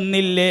നിങ്ങൾ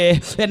വന്നില്ലേ?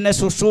 എന്നെ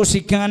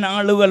ശുശ്രൂഷിക്കാൻ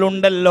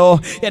ആളുകളുണ്ടല്ലോ,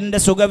 എൻ്റെ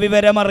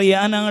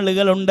സുഖവിവരമറിയാൻ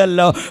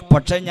ആളുകളുണ്ടല്ലോ.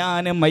 പക്ഷെ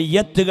ഞാൻ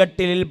മയ്യത്ത്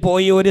കട്ടിലിൽ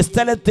പോയി ഒരു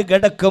സ്ഥലത്ത്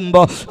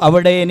കിടക്കുമ്പോൾ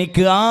അവിടെ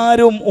എനിക്ക്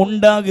ആരും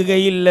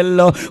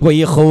ഉണ്ടാകുകയില്ലല്ലോ.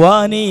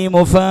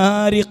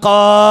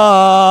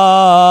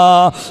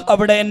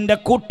 അവിടെ എൻ്റെ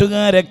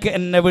കൂട്ടുകാരൊക്കെ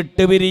എന്നെ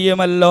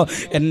വിട്ടുപിരിയുമല്ലോ.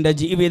 എൻ്റെ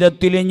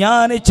ജീവിതത്തിൽ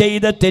ഞാൻ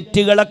ചെയ്ത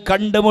തെറ്റുകളെ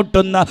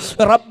കണ്ടുമുട്ടുന്ന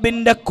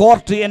റബ്ബിൻ്റെ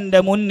കോർട്ട് എൻ്റെ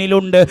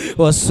മുന്നിലുണ്ട്.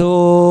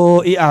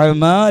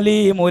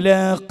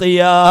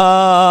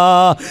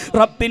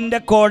 റബ്ബിൻ്റെ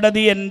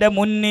കോടതി എൻ്റെ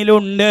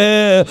മുന്നിലുണ്ട്.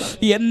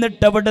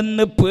 എന്നിട്ട്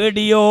അവിടുന്ന്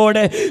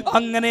പേടിയോടെ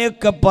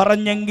അങ്ങനെയൊക്കെ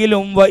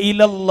പറഞ്ഞെങ്കിലും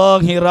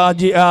വഇലല്ലാഹി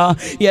റാജിഅ,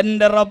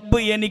 എൻ്റെ റബ്ബ്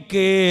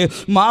എനിക്ക്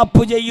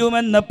മാപ്പ്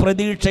ചെയ്യുമെന്ന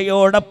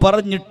പ്രതീക്ഷയോടെ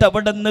പറഞ്ഞിട്ട്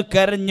അവിടുന്ന്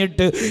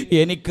കരഞ്ഞിട്ട്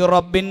എനിക്ക്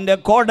റബ്ബിൻ്റെ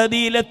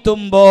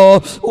കോടതിയിലെത്തുമ്പോൾ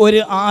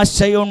ഒരു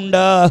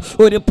ആശയുണ്ട്,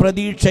 ഒരു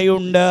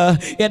പ്രതീക്ഷയുണ്ട്.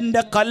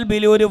 എൻ്റെ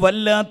കൽബിൽ ഒരു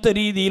വല്ലാത്ത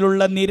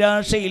രീതിയിലുള്ള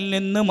നിരാശയിൽ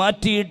നിന്ന്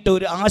മാറ്റിയിട്ട്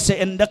ഒരു ആശ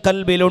എൻ്റെ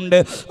കൽബിലുണ്ട്.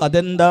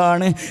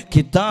 അതെന്താണ്?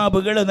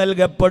 കിതാബുകൾ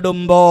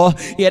നൽകപ്പെടുമ്പോൾ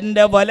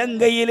എൻ്റെ വലം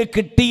കയ്യിൽ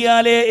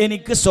കിട്ടിയാലേ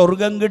എനിക്ക്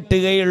സ്വർഗം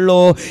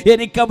കിട്ടുകയുള്ളൂ,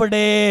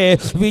 എനിക്കവിടെ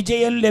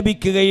വിജയം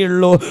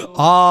ലഭിക്കുകയുള്ളൂ.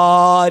 ആ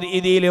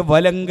രീതിയിൽ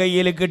വലം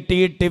കയ്യിൽ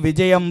കിട്ടിയിട്ട്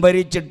വിജയം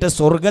വരിച്ചിട്ട്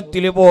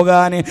സ്വർഗത്തിൽ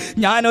പോകാൻ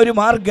ഞാനൊരു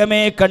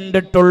മാർഗമേ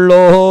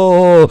കണ്ടിട്ടുള്ളൂ.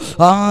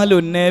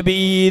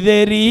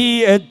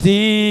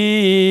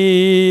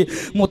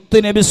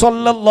 മുത്തുനബി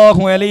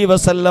സല്ലല്ലാഹു അലൈഹി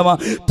വസല്ലമ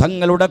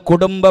തങ്ങളുടെ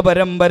കുടുംബ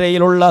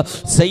പരമ്പരയിലുള്ള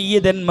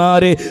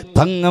സയ്യിദന്മാര്,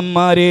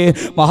 തങ്ങന്മാര്,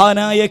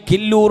 മഹാനായ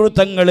കില്ലൂർ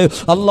തങ്ങൾ,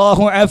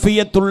 അള്ളാഹു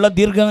ആഫിയത്തുള്ള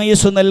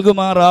ദീർഘായുസ്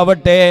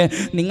നൽകുമാറാവട്ടെ.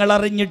 നിങ്ങൾ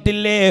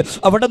അറിഞ്ഞിട്ടില്ലേ,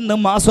 അവിടുന്ന്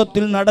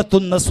മാസത്തിൽ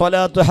നടത്തുന്ന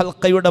സ്വലാത്ത്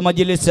ഹൽക്കയുടെ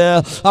മജ്ലിസ്,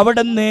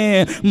 അവിടുന്ന്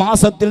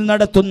മാസത്തിൽ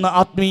നടത്തുന്ന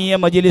ആത്മീയ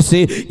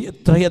മജ്ലിസ്,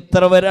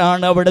 എത്ര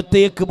പേരാണ്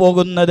അവിടത്തേക്ക്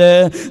പോകുന്നത്?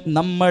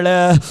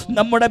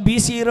 നമ്മുടെ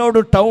BC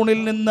റോഡ് ടൗണിൽ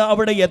നിന്ന്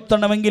അവിടെ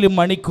എത്തണമെങ്കിൽ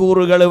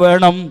മണിക്കൂറുകൾ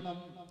വേണം.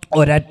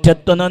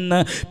 ഒരറ്റത്തു നിന്ന്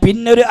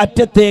പിന്നൊരു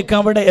അറ്റത്തേക്ക്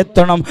അവിടെ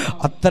എത്തണം.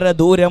 അത്ര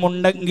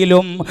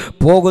ദൂരമുണ്ടെങ്കിലും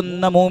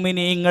പോകുന്ന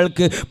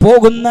മോമിനീങ്ങൾക്ക്,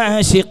 പോകുന്ന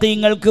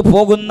ആശിഖീങ്ങൾക്ക്,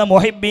 പോകുന്ന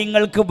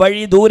മുഹിബ്ബീങ്ങൾക്ക്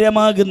വഴി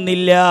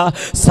ദൂരമാകുന്നില്ല.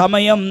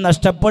 സമയം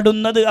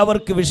നഷ്ടപ്പെടുന്നത്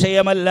അവർക്ക്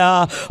വിഷയമല്ല.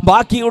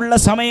 ബാക്കിയുള്ള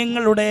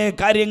സമയങ്ങളുടെ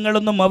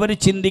കാര്യങ്ങളൊന്നും അവർ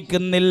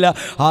ചിന്തിക്കുന്നില്ല.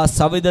 ആ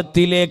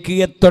സവിധത്തിലേക്ക്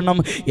എത്തണം.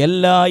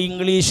 എല്ലാ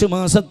ഇംഗ്ലീഷ്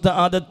മാസത്തെ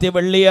ആദ്യത്തെ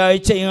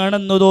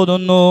വെള്ളിയാഴ്ചയാണെന്ന്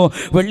തോന്നുന്നു,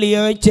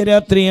 വെള്ളിയാഴ്ച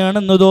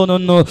രാത്രിയാണെന്ന്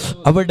തോന്നുന്നു.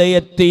 അവിടെ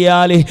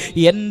എത്തിയാൽ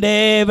എൻ്റെ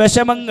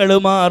വിഷമങ്ങൾ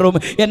മാറും,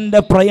 എൻ്റെ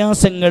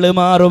പ്രയാസങ്ങൾ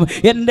മാറും,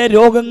 എൻ്റെ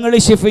രോഗങ്ങൾ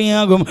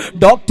ശിഫയാകും.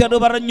 ഡോക്ടർ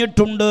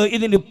പറഞ്ഞിട്ടുണ്ട്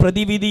ഇതിന്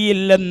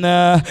പ്രതിവിധിയില്ലെന്ന്.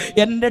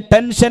 എൻ്റെ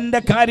ടെൻഷൻ്റെ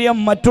കാര്യം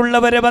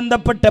മറ്റുള്ളവരെ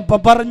ബന്ധപ്പെട്ടപ്പോൾ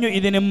പറഞ്ഞു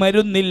ഇതിന്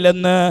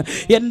മരുന്നില്ലെന്ന്.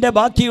 എൻ്റെ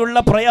ബാക്കിയുള്ള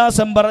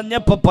പ്രയാസം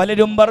പറഞ്ഞപ്പോൾ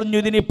പലരും പറഞ്ഞു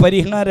ഇതിന്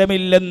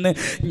പരിഹാരമില്ലെന്ന്.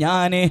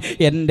 ഞാൻ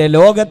എൻ്റെ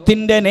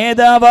ലോകത്തിൻ്റെ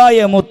നേതാവായ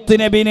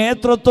മുത്തുനബി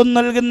നേതൃത്വം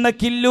നൽകുന്ന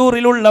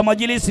കില്ലൂറിലുള്ള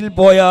മജ്ലിസിൽ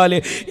പോയാൽ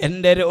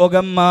എൻ്റെ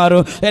രോഗം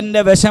മാറും,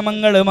 എൻ്റെ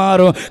വിഷമങ്ങൾ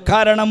മാറും.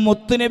 കാരണം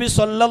മുത്തുനബി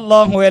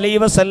സല്ലല്ലാഹു അലൈഹി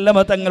വസല്ലമ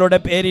തങ്ങളുടെ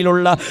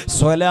പേരിലുള്ള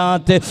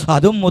സ്വലാത്ത്,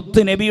 അതും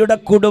മുത്തുനബിയുടെ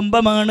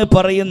കുടുംബമാണ്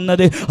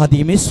പറയുന്നത്.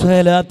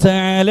 അതിമിസ്വലാത്ത്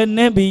അലൻ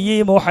നബി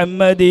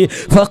മുഹമ്മദി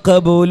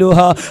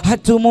ഫഖബൂലുഹാ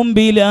ഹതുമുൻ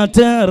ബിലാ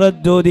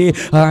തറദ്ദുദി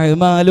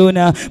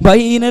അഅമാലുനാ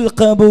ബൈനൽ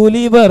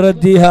ഖബൂലി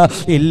വറദ്ദിഹാ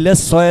ഇല്ല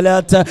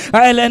സ്വലാത്ത്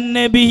അലൻ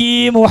നബി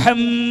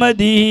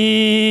മുഹമ്മദി.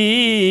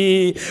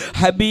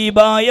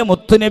 ഹബീബായ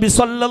മുത്തുനബി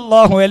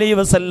സല്ലല്ലാഹു അലൈഹി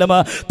വസല്ലമ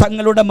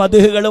തങ്ങളുടെ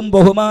മദ്ഹുകളും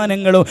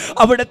ബഹുമാനങ്ങളും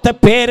അവിടുത്തെ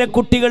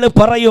പേരക്കുട്ടികൾ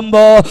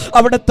പറയുമ്പോൾ,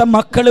 അവിടുത്തെ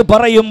മക്കൾ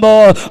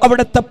പറയുമ്പോൾ,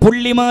 അവിടുത്തെ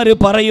പുള്ളിമാർ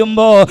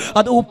പറയുമ്പോൾ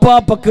അത്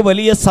ഉപ്പാപ്പക്ക്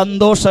വലിയ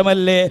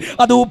സന്തോഷമല്ലേ?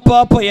 അത്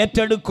ഉപ്പാപ്പ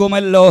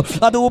ഏറ്റെടുക്കുമല്ലോ,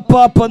 അത്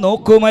ഉപ്പാപ്പ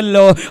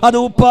നോക്കുമല്ലോ, അത്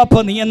ഉപ്പാപ്പ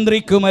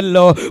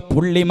നിയന്ത്രിക്കുമല്ലോ.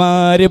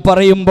 പുള്ളിമാര്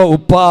പറയുമ്പോൾ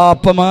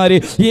ഉപ്പാപ്പമാര്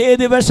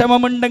ഏത്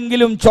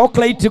വിഷമമുണ്ടെങ്കിലും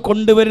ചോക്ലേറ്റ്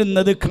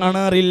കൊണ്ടുവരുന്നത്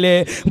കാണാറില്ലേ?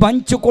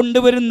 മഞ്ച്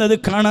കൊണ്ടുവരുന്നത്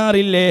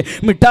കാണാറില്ലേ?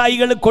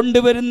 മിഠായികൾ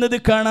കൊണ്ടുവരുന്നത്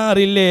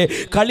കാണാറില്ലേ?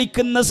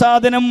 കളിക്കുന്ന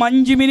സാധനം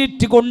 5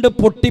 മിനിറ്റ് കൊണ്ട്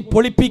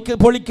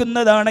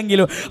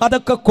പൊളിക്കുന്നതാണെങ്കിലും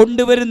അതൊക്കെ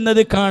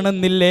കൊണ്ടുവരുന്നത്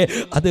കാണുന്നില്ലേ?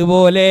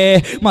 അതുപോലെ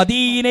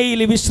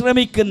മദീനയിൽ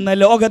വിശ്രമിക്കുന്ന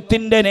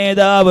ലോകത്തിൻ്റെ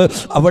നേതാവ്,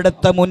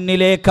 അവിടുത്തെ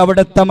മുന്നിലേക്ക്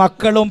അവിടുത്തെ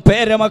മക്കളും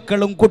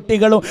പേരമക്കളും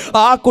കുട്ടികളും,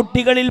 ആ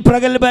കുട്ടികളിൽ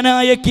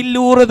പ്രഗത്ഭനായ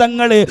കില്ലൂർ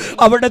തങ്ങൾ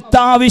അവിടുത്തെ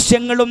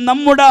ആവശ്യങ്ങളും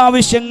നമ്മുടെ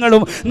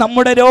ആവശ്യങ്ങളും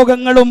നമ്മുടെ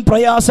രോഗങ്ങളും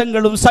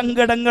പ്രയാസങ്ങളും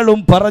സങ്കടങ്ങളും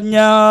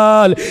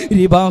പറഞ്ഞാൽ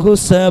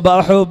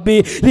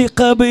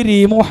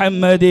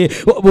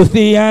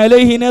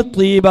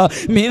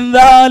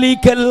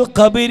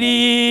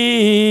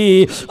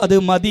അത്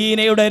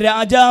മദീനയുടെ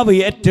രാജാവ്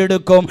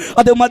ഏറ്റെടുക്കും,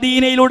 അത്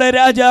മദീനയിലൂടെ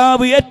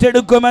രാജാവ്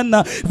ഏറ്റെടുക്കുമെന്ന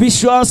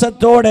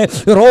വിശ്വാസത്തോടെ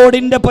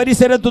റോഡിന്റെ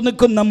പരിസരത്ത്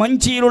നിൽക്കുന്ന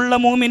മഞ്ചിയിലുള്ള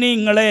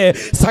മോമിനീങ്ങളെ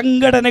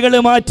സംഘടനകൾ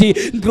മാറ്റി,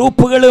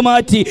 ഗ്രൂപ്പുകൾ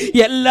മാറ്റി,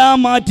 എല്ലാം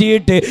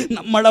മാറ്റിയിട്ട്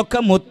നമ്മളൊക്കെ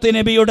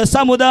മുത്തുനബിയുടെ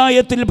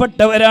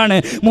സമുദായത്തിൽപ്പെട്ടവരാണ്,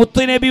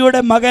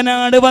 മുത്തുനബിയുടെ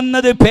മകനാണ്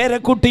വന്നത്,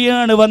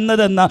 പേരക്കുട്ടിയാണ്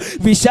വന്നതെന്ന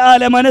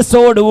വിശാല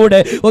മനസ്സോടുകൂടെ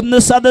ഒന്ന്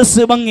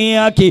സദസ്സ്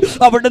ഭംഗിയാക്കി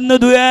അവിടുന്ന്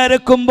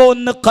ദ്വാരക്കുമ്പോൾ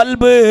ഒന്ന്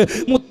ഖൽബ്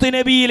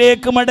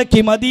മുത്തുനബിയിലേക്ക് മടക്കി,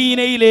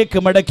 മദീനയിലേക്ക്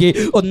മടക്കി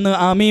ഒന്ന്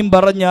ആമീൻ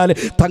പറഞ്ഞാൽ,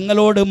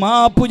 തങ്ങളോട്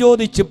മാപ്പ്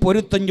ചോദിച്ച്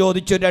പൊരുത്തം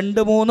ചോദിച്ചു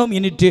 2-3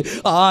 മിനിറ്റ്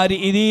ആ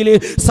രീതിയിൽ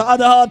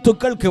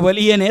സാദാത്തുക്കൾക്ക്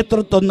വലിയ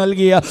നേതൃത്വം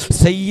നൽകിയ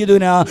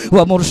സയ്യിദുനാ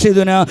വ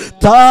മുർഷിദുനാ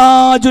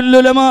താജുൽ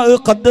ഉലമാ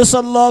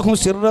ഖദ്ദസല്ലാഹു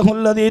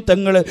സിർറഹുല്ലദീ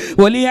തങ്ങൾ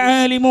വലിയ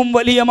ആലിമും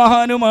വലിയ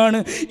മഹാനുമാണ്.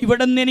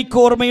 ഇവിടെ നിന്ന് എനിക്ക്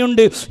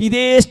ഓർമ്മയുണ്ട്,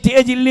 ഇതേ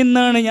സ്റ്റേജിൽ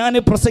നിന്നാണ് ഞാൻ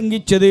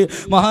പ്രസംഗിച്ചത്.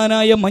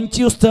 മഹാനായ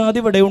മഞ്ചി ഉസ്താദ്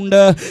ഇവിടെ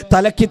ഉണ്ട്,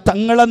 തലയ്ക്ക്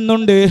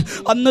തങ്ങളെന്നുണ്ട്.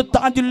 അന്ന്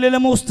താജുൽ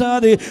ഉലമാ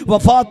ഉസ്താദ്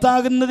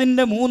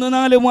വഫാത്താകുന്നതിൻ്റെ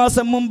 3-4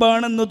 മാസം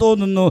മുമ്പാണെന്ന്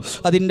തോന്നുന്നു.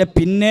 അതിൻ്റെ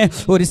പിന്നെ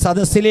ഒരു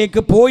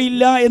സദസ്സിലേക്ക്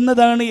പോയില്ല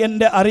എന്നതാണ്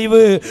എൻ്റെ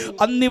അറിവ്.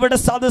 അന്നിവിടെ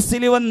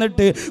സദസ്സിൽ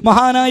വന്നിട്ട്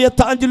മഹാനായ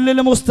താജുൽ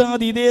ഉലമാ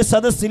ഉസ്താദ് ഇതേ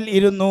സദസ്സിൽ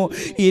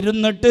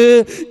ഇരുന്നിട്ട്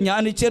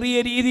ഞാൻ ചെറിയ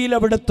രീതിയിൽ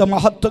അവിടുത്തെ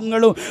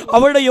മഹത്വങ്ങളും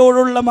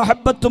അവിടെയോടുള്ള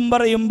മഹബത്തും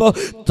പറയുമ്പോൾ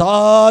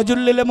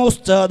താജുൽ ഉലമാ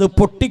ഉസ്താദ്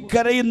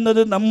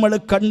പൊട്ടിക്കരയുന്നത് നമ്മൾ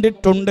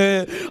കണ്ടിട്ടുണ്ട്.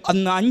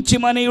 അന്ന് 5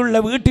 മനയുള്ള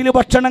വീട്ടിൽ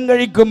ഭക്ഷണം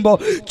കഴിക്കുമ്പോൾ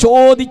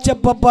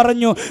ചോദിച്ചപ്പോൾ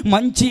പറഞ്ഞു,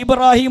 മഞ്ചി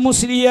ഇബ്രാഹിം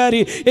മുസ്ലിയാർ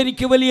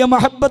എനിക്ക് വലിയ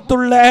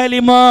മഹബത്തുള്ള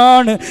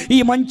ആലിമാണ്. ഈ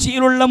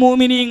മഞ്ചിയിലുള്ള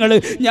മോമിനീങ്ങൾ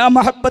ഞാൻ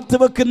മഹബത്ത്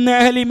വെക്കുന്ന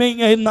ആലിമ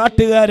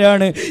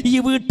നാട്ടുകാരാണ്, ഈ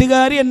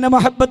വീട്ടുകാർ എന്നെ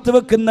മഹബത്ത്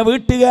വെക്കുന്ന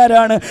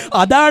വീട്ടുകാരാണ്.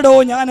 അതാണോ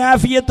ഞാൻ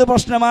ആഫിയത്ത്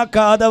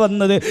പ്രശ്നമാക്കാതെ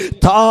വന്നത്?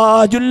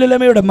 താജുൽ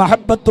ഉലമയുടെ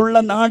മഹബത്തുള്ള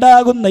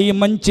നാടാകുന്ന ഈ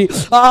മഞ്ചി,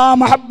 ആ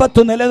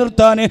മഹബത്ത്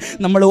നിലനിർത്താൻ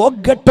നമ്മൾ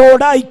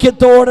ഒగ్గത്തോടെ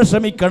ഐക്യത്തോടെ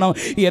ശ്രമിക്കണം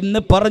എന്ന്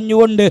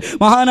പറഞ്ഞുകൊണ്ട്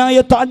മഹാനായ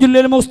താജുൽ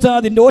ഉലമാ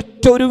ഉസ്താദിൻ്റെ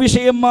ഒറ്റ ഒരു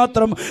വിഷയം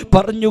മാത്രം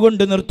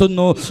പറഞ്ഞുകൊണ്ട്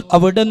നിർത്തുന്നു.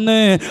 അവിടുന്ന്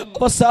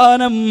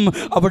അവസാനം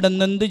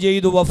അവിടുന്ന് എന്ത്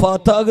ചെയ്തു?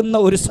 വഫാത്താകുന്ന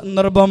ഒരു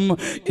സന്ദർഭം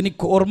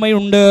എനിക്ക്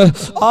ഓർമ്മയുണ്ട്.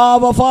 ആ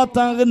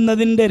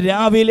വഫാത്താകുന്നതിൻ്റെ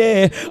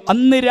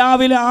അന്ന്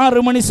രാവിലെ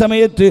 6 മണി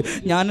സമയത്ത്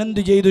ഞാൻ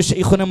എന്ത് ചെയ്തു?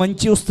 ശൈഖുന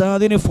മഞ്ചി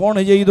ഉസ്താദിന് ഫോൺ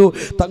ചെയ്തു.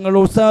 തങ്ങൾ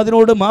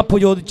ഉസ്താദിനോട് മാപ്പ്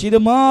ചോദിച്ചു. ഇത്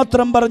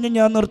മാത്രം പറഞ്ഞ്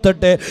ഞാൻ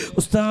നിർത്തട്ടെ.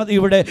 ഉസ്താദ്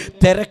ഇവിടെ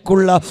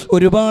തിരക്കുള്ള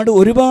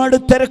ഒരുപാട്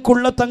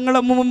തിരക്കുള്ള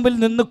തങ്ങളെ മുമ്പിൽ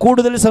നിന്ന്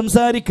കൂടുതൽ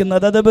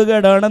സംസാരിക്കുന്നത്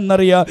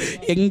അതപകടമാണെന്നറിയാം.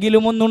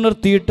 എങ്കിലും ഒന്ന്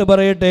നിർത്തിയിട്ട്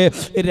പറയട്ടെ.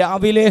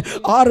 രാവിലെ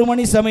 6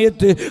 മണി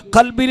സമയത്ത്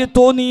കൽബിൽ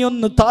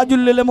തോന്നിയൊന്ന്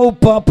താജുൽ ഉലമാ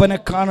ഉപ്പാപ്പ ഉപ്പാപ്പനെ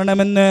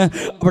കാണണമെന്ന്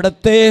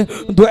അവിടത്തെ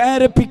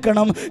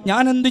ദ്വാരപ്പിക്കണം.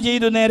 ഞാൻ എന്ത്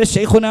ചെയ്തു, നേരെ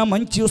ശൈഖുന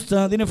മഞ്ചി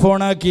ഉസ്താദിന്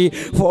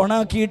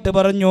ഫോണാക്കിയിട്ട്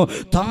പറഞ്ഞു,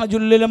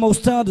 താജുൽ ഉലമ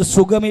ഉസ്താദ്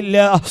സുഖമില്ല,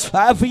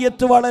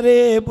 ആഫിയത്ത് വളരെ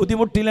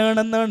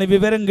ബുദ്ധിമുട്ടിലാണെന്നാണ്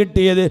വിവരം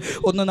കിട്ടിയത്.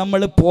 ഒന്ന്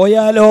നമ്മൾ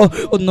പോയാലോ,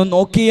 ഒന്ന്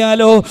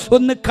നോക്കിയാലോ,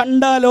 ഒന്ന്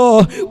കണ്ടാലോ?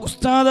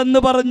 ഉസ്താദ്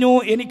എന്ന് പറഞ്ഞു,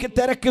 എനിക്ക്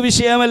തിരക്ക്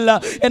വിഷയമല്ല,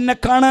 എന്നെ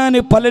കാണാൻ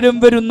പലരും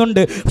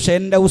വരുന്നുണ്ട്, പക്ഷെ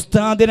എൻ്റെ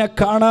ഉസ്താദിനെ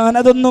കാണാൻ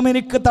അതൊന്നും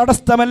എനിക്ക്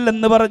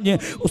തടസ്സമല്ലെന്ന് പറഞ്ഞ്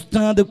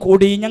ഉസ്താദ്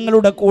കൂടി,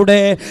 ഞങ്ങളുടെ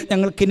കൂടെ,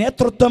 ഞങ്ങൾക്ക്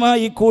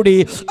നേതൃത്വമായി കൂടി.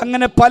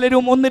 അങ്ങനെ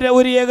പലരും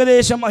ഒരു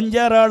ഏകദേശം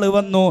 5-6 ആൾ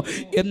വന്നു.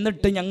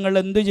 എന്നിട്ട് ഞങ്ങൾ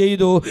എന്ത്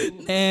ചെയ്തു,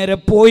 നേരെ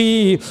പോയി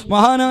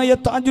മഹാനായ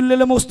താജുൽ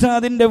ഉലമ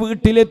ഉസ്താദിൻ്റെ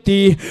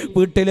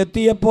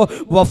വീട്ടിലെത്തിയപ്പോൾ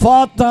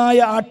വഫാത്തായ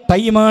ആ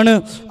ടൈമാണ്,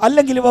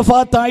 അല്ലെങ്കിൽ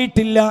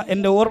വഫാത്തായിട്ടില്ല,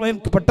 എൻ്റെ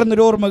ഓർമ്മ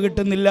പെട്ടെന്നൊരു ഓർമ്മ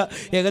കിട്ടുന്നില്ല.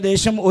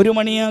 ഏകദേശം 1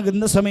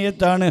 മണിയാകുന്ന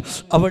സമയത്താണ്.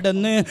 അവിടെ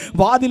നിന്ന്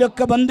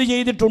വാതിലൊക്കെ ബന്ദ്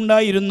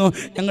ചെയ്തിട്ടുണ്ടായിരുന്നു.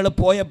 ഞങ്ങൾ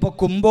പോയപ്പോൾ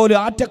കുമ്പോല്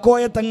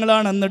ആറ്റക്കോയ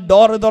തങ്ങളാണ് അന്ന്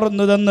ഡോറ്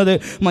തുറന്നു തന്നത്.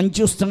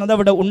 മഞ്ചി ഉസ്താദ്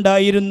അവിടെ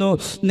ഉണ്ടായിരുന്നു.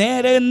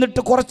 നേരെ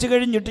എന്നിട്ട് കുറച്ച്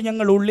കഴിഞ്ഞിട്ട്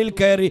ഞങ്ങൾ ഉള്ളിൽ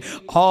കയറി.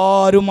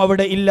 ആരും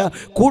അവിടെ ഇല്ല,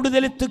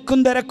 കൂടുതൽ തിക്കും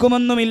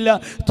തിരക്കുമൊന്നുമില്ല.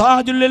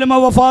 താജുൽ ഉലമ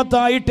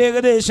വഫാത്തായിട്ട്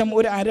ഏകദേശം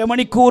ഒരു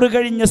അരമണിക്കൂർ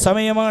കഴിഞ്ഞ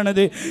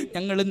സമയമാണത്.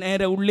 ഞങ്ങൾ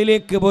നേരെ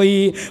ഉള്ളിലേക്ക്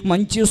പോയി.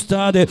 മഞ്ചി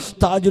ഉസ്താദ്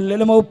താജുൽ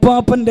ഉലമ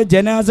ഉപ്പാപ്പൻ്റെ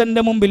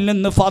ജനാസൻ്റെ മുമ്പിൽ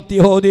നിന്ന്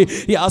ഫാത്തിഹ ഓതി,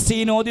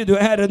 യാസീൻ ഓതി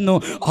ദുആരുന്നു.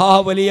 ആ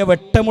വലിയ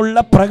വെട്ടമുള്ള,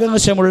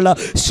 പ്രകാശമുള്ള,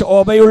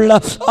 ശോഭയുള്ള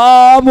ആ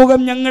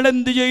മുഖം ഞങ്ങൾ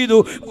എന്ത് ചെയ്തു,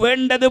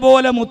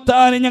 വേണ്ടതുപോലെ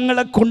മുത്താൻ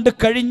ഞങ്ങളെ കൊണ്ട്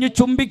കഴിഞ്ഞു,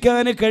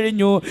 ചുംബിക്കാൻ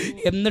കഴിഞ്ഞു.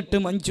 എന്നിട്ട്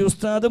മഞ്ചി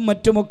ഉസ്താദും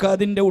മറ്റുമൊക്കെ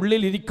അതിൻ്റെ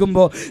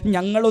ഉള്ളിലിരിക്കുമ്പോൾ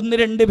ഞങ്ങൾ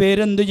 1-2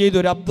 പേരെന്ത് ചെയ്തു,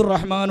 ഒരു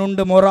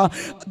അബ്ദുറഹ്മാനുണ്ട് മൊറ,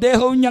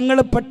 അദ്ദേഹവും ഞങ്ങൾ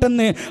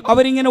പെട്ടെന്ന്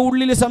അവരിങ്ങനെ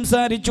ഉള്ളിൽ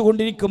സംസാരിച്ചു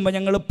കൊണ്ടിരിക്കുമ്പോൾ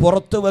ഞങ്ങൾ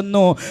പുറത്ത്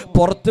വന്നു.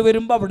 പുറത്ത്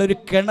വരുമ്പോൾ അവിടെ ഒരു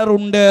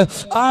കിണറുണ്ട്.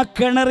 ആ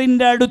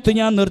കിണറിൻ്റെ അടുത്ത്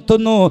ഞാൻ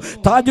നിർത്തുന്നു.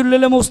 താജുൽ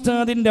ഉലമ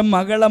ഉസ്താദിൻ്റെ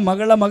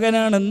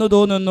മകനാണെന്ന്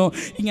തോന്നുന്നു.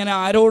 ഇങ്ങനെ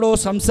ആരോടോ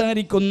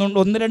സംസാരിക്കുന്നുണ്ട്,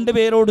 1-2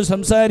 പേരോട്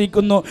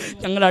സംസാരിക്കുന്നു.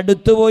 ഞങ്ങൾ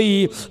അടുത്ത് പോയി.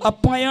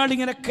 അപ്പം അയാൾ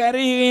ഇങ്ങനെ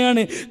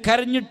കരയുകയാണ്.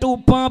 കരഞ്ഞിട്ട്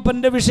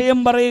ഉപ്പാപ്പൻ്റെ വിഷയം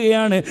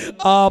പറയുകയാണ്.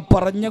 ആ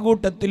പറഞ്ഞ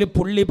കൂട്ടത്തിൽ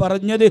പുള്ളി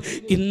പറഞ്ഞത്,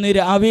 ഇന്ന്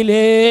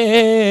രാവിലെ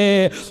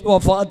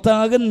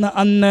വഫാത്താകുന്ന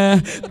അന്ന്,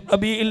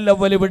 റബീഉൽ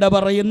അവ്വൽ വിട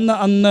പറയുന്ന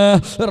അന്ന്,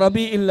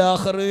 റബീഉൽ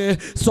ആഖിർ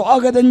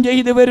സ്വാഗതം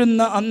ചെയ്തു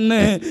വരുന്ന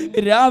അന്ന്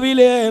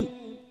രാവിലെ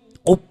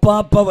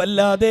ഉപ്പാപ്പ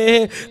വല്ലാതെ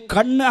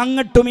കണ്ണ്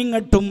അങ്ങട്ടും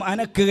ഇങ്ങട്ടും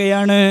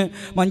അനക്കുകയാണ്.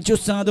 മഞ്ചി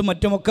ഉസ്താദ്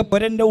മറ്റുമൊക്കെ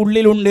പുരൻ്റെ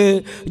ഉള്ളിലുണ്ട്.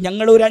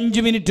 ഞങ്ങൾ ഒരു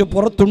 5 മിനിറ്റ്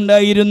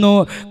പുറത്തുണ്ടായിരുന്നു.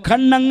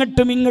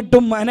 കണ്ണങ്ങട്ടും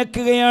ഇങ്ങട്ടും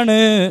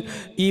അനക്കുകയാണ്.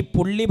 ഈ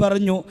പുള്ളി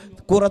പറഞ്ഞു,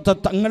 കുറത്ത്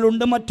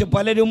തങ്ങളുണ്ട്, മറ്റു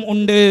പലരും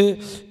ഉണ്ട്.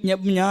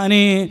 ഞാൻ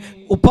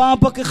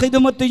ഉപ്പാപ്പക്ക്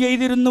ഖിദ്മത്ത്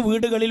ചെയ്തിരുന്നു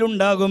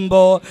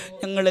വീടുകളിലുണ്ടാകുമ്പോൾ.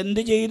 ഞങ്ങൾ എന്ത്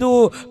ചെയ്തു,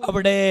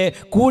 അവിടെ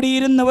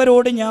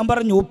കൂടിയിരുന്നവരോട് ഞാൻ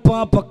പറഞ്ഞു,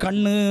 ഉപ്പാപ്പ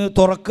കണ്ണ്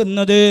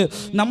തുറക്കുന്നത്,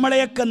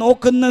 നമ്മളെയൊക്കെ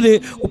നോക്കുന്നത്,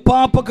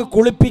 ഉപ്പാപ്പക്ക്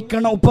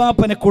കുളിപ്പിക്കണം,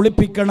 ഉപ്പാപ്പനെ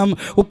കുളിപ്പിക്കണം,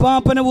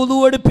 ഉപ്പാപ്പനെ വുളു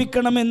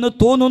എടുപ്പിക്കണം എന്ന്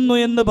തോന്നുന്നു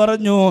എന്ന്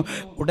പറഞ്ഞു.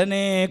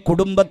 ഉടനെ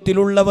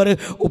കുടുംബത്തിലുള്ളവർ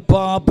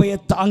ഉപ്പാപ്പയെ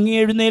താങ്ങി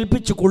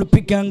എഴുന്നേൽപ്പിച്ച്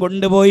കുളിപ്പിക്കാൻ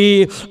കൊണ്ടുപോയി.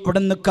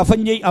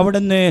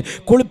 അവിടുന്ന്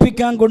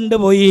കുളിപ്പിക്കാൻ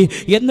കൊണ്ടുപോയി.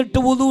 എന്നിട്ട്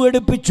വുളു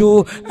എടുപ്പിച്ചു.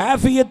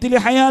 ആഫിയത്തിൽ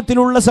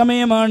ഹയാത്തിലുള്ള സമയമാണ്.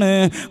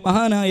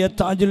 മഹാനായ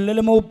താജുൽ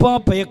ഉലമ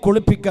ഉപ്പാപ്പയെ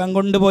കുളിപ്പിക്കാൻ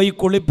കൊണ്ടുപോയി.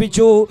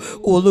 കുളിപ്പിച്ചു,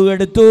 വുളു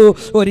എടുത്തു.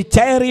 ഒരു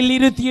ചെയറിൽ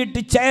ഇരുത്തിയിട്ട്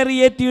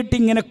ചെയറിയേറ്റിയിട്ട്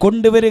ഇങ്ങനെ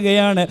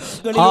കൊണ്ടുവരികയാണ്.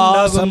 ആ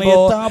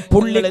സമയത്ത് ആ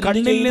പുള്ളി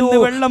കണ്ണിൽ നിന്ന്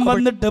വെള്ളം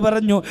വന്നിട്ട്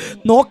പറഞ്ഞു,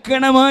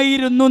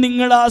 നോക്കണമായിരുന്നു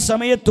നിങ്ങൾ ആ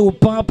സമയത്ത്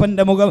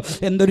ഉപ്പാപ്പൻ്റെ മുഖം.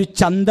 എന്തൊരു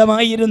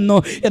ചന്തമായിരുന്നു,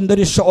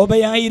 എന്തൊരു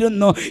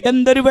ശോഭയായിരുന്നു,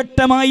 എന്തൊരു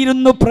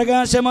വെട്ടമായിരുന്നു,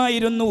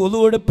 പ്രകാശമായിരുന്നു.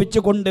 വുളു എടുപ്പിച്ച്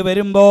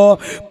കൊണ്ടുവരുമ്പോൾ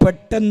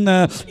പെട്ടെന്ന്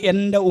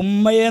എൻ്റെ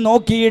ഉമ്മയെ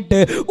നോക്കിയിട്ട്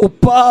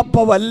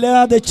ഉപ്പാപ്പ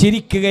വല്ലാതെ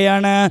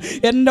ചിരിക്കുകയാണ്.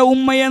 എൻ്റെ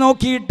ഉമ്മയെ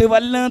നോക്കിയിട്ട്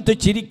വല്ലാതെ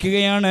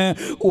ചിരിക്കുകയാണ്.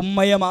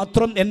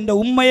 എൻ്റെ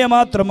ഉമ്മയെ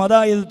മാത്രം,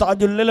 അതായത്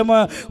താജുൽ ഉലമ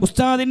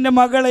ഉസ്താദിൻ്റെ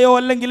മകളെയോ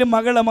അല്ലെങ്കിൽ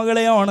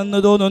മകളെയോ ആണെന്ന്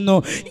തോന്നുന്നു,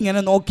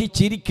 ഇങ്ങനെ നോക്കി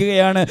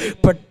ചിരിക്കുകയാണ്.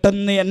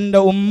 പെട്ടെന്ന് എൻ്റെ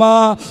ഉമ്മ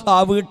ആ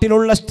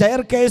വീട്ടിലുള്ള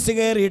സ്റ്റെയർ കേസ്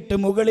കയറിയിട്ട്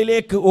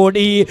മുകളിലേക്ക്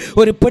ഓടി.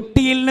 ഒരു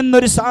പെട്ടിയിൽ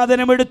നിന്നൊരു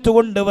സാധനം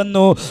എടുത്തുകൊണ്ട്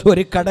വന്നു.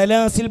 ഒരു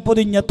കടലാസിൽ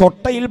പൊതിഞ്ഞ,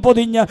 തൊട്ടയിൽ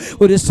പൊതിഞ്ഞ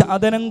ഒരു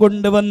സാധനം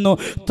കൊണ്ടുവന്നു.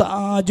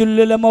 താജുൽ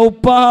ഉലമ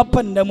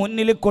ഉപ്പാപ്പൻ്റെ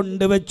മുന്നിൽ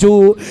കൊണ്ടുവച്ചു.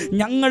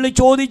 ഞങ്ങൾ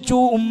ചോദിച്ചു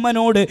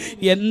ഉമ്മനോട്,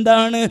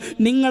 എന്താണ്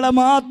നിങ്ങളെ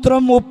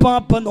മാത്രം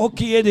ഉപ്പാപ്പ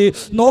നോക്കിയത്?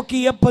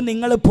 നോക്കിയപ്പോൾ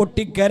നിങ്ങൾ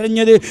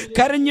പൊട്ടിക്കരഞ്ഞത്,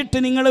 കരഞ്ഞിട്ട്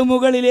നിങ്ങൾ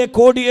മുകളിലേക്ക്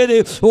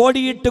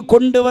ഓടിയിട്ട്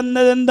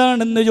കൊണ്ടുവന്നത്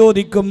എന്താണെന്ന്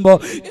ചോദിക്കുമ്പോൾ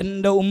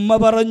എൻ്റെ ഉമ്മ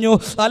പറഞ്ഞു,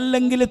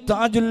 അല്ലെങ്കിൽ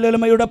താജുൽ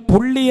ഉലമയുടെ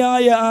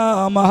പുള്ളിയായ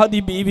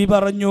മഹദി ബീവി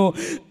പറഞ്ഞു,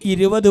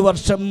 20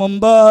 വർഷം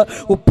മുമ്പ്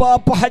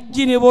ഉപ്പാപ്പ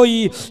ഹജ്ജിന്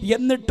പോയി.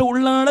 എന്നിട്ട്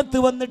ഉള്ളാളത്ത്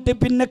വന്നിട്ട്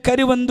പിന്നെ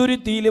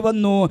കരുവന്തുരുത്തിയിൽ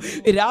വന്നു.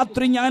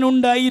 രാത്രി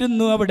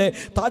ഞാനുണ്ടായിരുന്നു അവിടെ.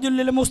 താജുൽ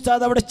ഉലമ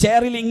ഉസ്താദ് അവിടെ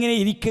ചെയറിൽ ഇങ്ങനെ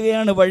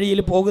ഇരിക്കുകയാണ്. വഴിയിൽ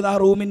പോകുന്ന ആ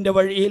റൂമിൻ്റെ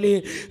വഴിയിൽ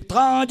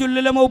താജുൽ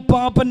ഉലമ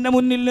ഉപ്പാപ്പൻ്റെ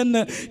മുന്നിൽ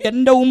നിന്ന്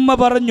എൻ്റെ ഉമ്മ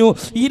പറഞ്ഞു,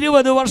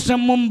 20 വർഷം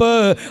മുമ്പ്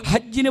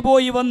ഹജ്ജിന്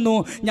പോയി വന്നു.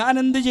 ഞാൻ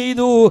എന്ത്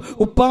ചെയ്തു,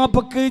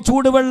 ഉപ്പാപ്പക്ക്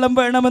ചൂടുവെള്ളം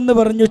വേണമെന്ന്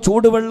പറഞ്ഞു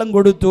ചൂടുവെള്ളം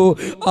കൊടുത്തു.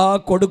 ആ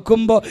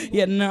കൊടുക്കുമ്പോൾ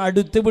എന്നെ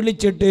അടുത്ത്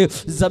വിളിച്ചിട്ട്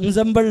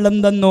സംസം വെള്ളം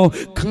തന്നു,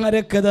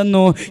 കാരക്ക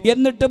തന്നു.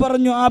 എന്നിട്ട്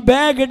പറഞ്ഞു, ആ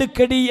ബാഗ്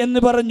എടുക്കടി എന്ന്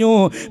പറഞ്ഞു.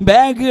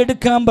 ബാഗ്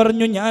എടുക്കാൻ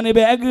പറഞ്ഞു. ഞാൻ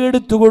ബാഗ് എടുത്തു.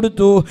 എടുത്തു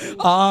കൊടുത്തു.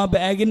 ആ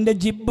ബാഗിൻ്റെ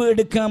ജിപ്പ്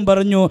എടുക്കാൻ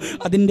പറഞ്ഞു.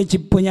 അതിൻ്റെ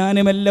ചിപ്പ്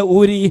ഞാനുമെല്ലാം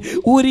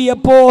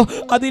ഊരിയപ്പോൾ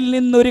അതിൽ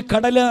നിന്നൊരു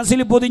കടലാസിൽ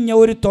പൊതിഞ്ഞ,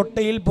 ഒരു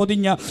തൊട്ടയിൽ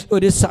പൊതിഞ്ഞ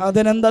ഒരു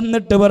സാധനം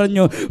തന്നിട്ട്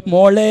പറഞ്ഞു,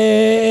 മോളെ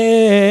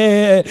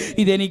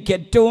ഇതെനിക്ക്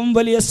ഏറ്റവും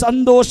വലിയ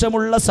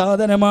സന്തോഷമുള്ള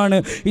സാധനമാണ്.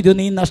 ഇത്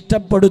നീ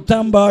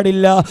നഷ്ടപ്പെടുത്താൻ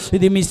പാടില്ല,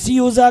 ഇത്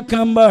മിസ്യൂസ്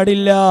ആക്കാൻ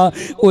പാടില്ല.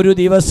 ഒരു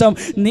ദിവസം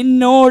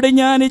നിന്നോട്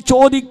ഞാൻ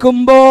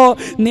ചോദിക്കുമ്പോൾ,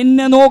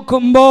 നിന്നെ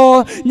നോക്കുമ്പോൾ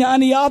ഞാൻ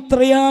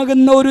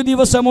യാത്രയാകുന്ന ഒരു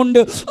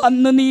ദിവസമുണ്ട്,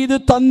 അന്ന് നീ ഇത്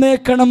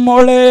തന്നേക്കണം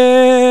മോളെ.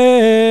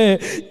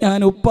 ഞാൻ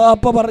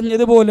ഉപ്പാപ്പ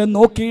പറഞ്ഞതുപോലെ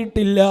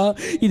നോക്കിയിട്ടില്ല,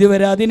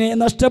 ഇതുവരെ അതിനെ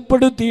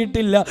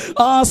നഷ്ടപ്പെടുത്തിയിട്ടില്ല.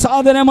 ആ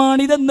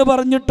സാധനമാണിതെന്ന്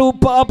പറഞ്ഞിട്ട്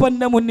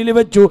ഉപ്പാപ്പൻ്റെ മുന്നിൽ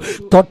വെച്ചു.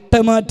 തൊട്ട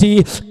മാറ്റി,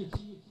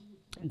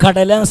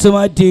 കടലാസ്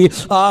മാറ്റി.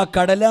 ആ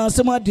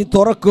കടലാസ് മാറ്റി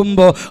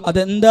തുറക്കുമ്പോൾ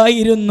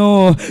അതെന്തായിരുന്നു?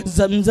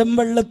 സംസം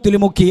വെള്ളത്തിൽ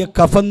മുക്കിയ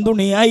കഫൻ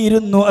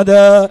തുണിയായിരുന്നു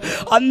അത്.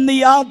 അന്ന്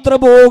യാത്ര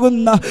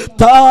പോകുന്ന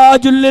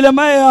താജുൽ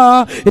ഉലമയ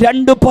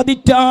 2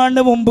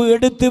 പതിറ്റാണ്ട് മുമ്പ്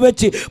എടുത്തു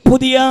വെച്ച്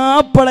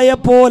പുതിയാപ്പളയെ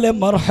പോലെ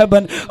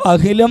മർഹബൻ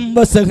അഖിലം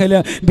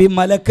വസഹല ബി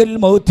മലക്കൽ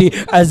മൗത്തി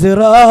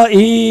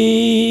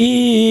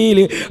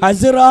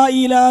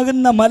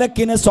അസ്റായീലാകുന്ന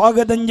മലക്കിനെ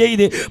സ്വാഗതം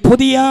ചെയ്ത്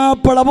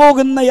പുതിയാപ്പള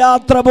പോകുന്ന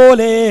യാത്ര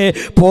പോലെ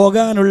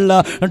പോകാനുള്ള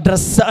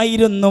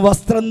ഡ്രസ്സായിരുന്നു,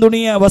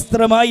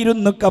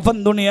 വസ്ത്രമായിരുന്നു, കഫൻ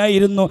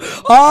തുണിയായിരുന്നു.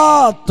 ആ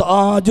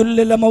താജുൽ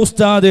ഉലമ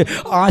ഉസ്താദ്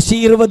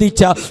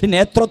ആശീർവദിച്ച,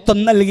 നേതൃത്വം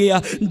നൽകിയ,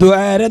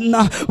 ദ്വാരെന്ന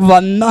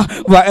വന്ന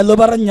വഅള്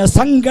പറഞ്ഞ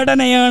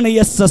സംഘടനയാണ്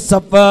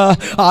SSF.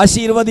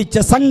 ആശീർവദിച്ച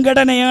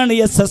സംഘടനയാണ്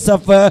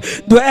SSF.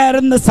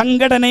 ദ്വാരെന്ന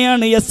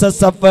സംഘടനയാണ്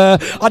SSF.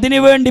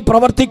 അതിനുവേണ്ടി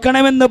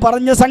പ്രവർത്തിക്കണമെന്ന്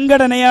പറഞ്ഞ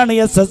സംഘടനയാണ്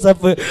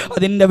SSF.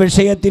 അതിൻ്റെ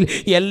വിഷയത്തിൽ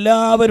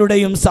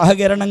എല്ലാവരുടെയും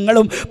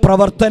സഹകരണങ്ങളും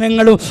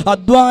പ്രവർത്തനങ്ങളും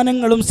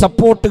അധ്വാനങ്ങളും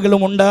സപ്പോർട്ടുകളും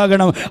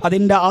ഉണ്ടാകണം.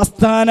 അതിൻ്റെ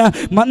ആസ്ഥാന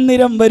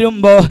മന്ദിരം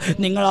വരുമ്പോൾ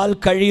നിങ്ങളാൽ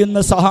കഴിയുന്ന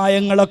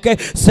സഹായങ്ങളൊക്കെ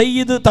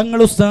സയ്യിദ് തങ്ങൾ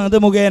ഉസ്താദ്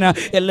മുഖേന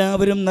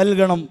എല്ലാവരും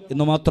നൽകണം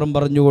എന്ന് മാത്രം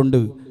പറഞ്ഞുകൊണ്ട്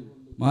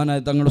മഹാനായ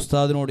തങ്ങൾ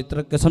ഉസ്താദിനോട്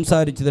ഇത്രയൊക്കെ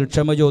സംസാരിച്ചതിൽ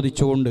ക്ഷമ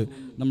ചോദിച്ചുകൊണ്ട്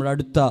നമ്മുടെ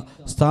അടുത്ത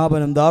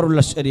സ്ഥാപനം ദാറുൽ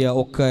അശ്ശരിയ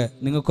ഒക്കെ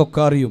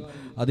നിങ്ങൾക്കൊക്കെ അറിയും.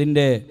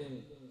 അതിൻ്റെ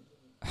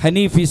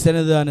ഹനീഫി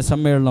സനദാന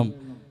സമ്മേളനം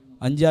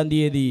 5-ാം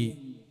തീയതി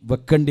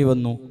വെക്കേണ്ടി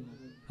വന്നു.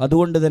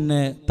 അതുകൊണ്ട്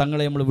തന്നെ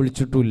തങ്ങളെ നമ്മൾ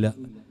വിളിച്ചിട്ടുമില്ല.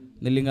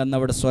 ഇല്ലെങ്കിൽ അന്ന്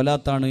അവിടെ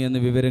സ്വലാത്താണ് എന്ന്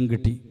വിവരം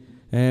കിട്ടി.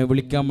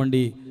 വിളിക്കാൻ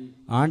വേണ്ടി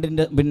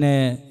ആണ്ടിൻ്റെ പിന്നെ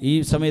ഈ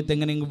സമയത്ത്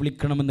എങ്ങനെയെങ്കിലും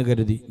വിളിക്കണമെന്ന്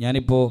കരുതി.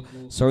 ഞാനിപ്പോൾ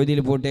സൗദിയിൽ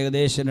പോയിട്ട്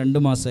ഏകദേശം 2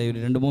 മാസമായി,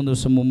 2-3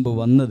 ദിവസം മുമ്പ്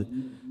വന്നത്.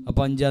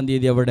 അപ്പോൾ 5-ാം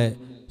തീയതി അവിടെ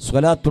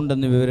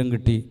സ്വലാത്തുണ്ടെന്ന് വിവരം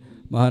കിട്ടി.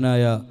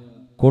 മഹാനായ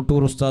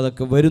കോട്ടൂർ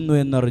ഉസ്താദൊക്കെ വരുന്നു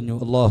എന്നറിഞ്ഞു.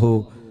 അള്ളാഹു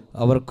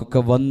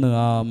അവർക്കൊക്കെ വന്ന്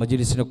ആ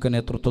മജ്ലിസിനൊക്കെ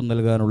നേതൃത്വം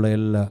നൽകാനുള്ള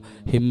എല്ലാ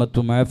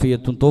ഹിമ്മത്തും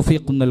ആഫിയത്തും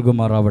തൗഫീഖും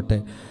നൽകുമാറാവട്ടെ.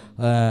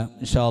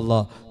 ഇൻഷാ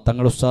അല്ലാഹ്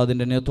തങ്ങൾ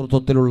ഉസ്താദിൻ്റെ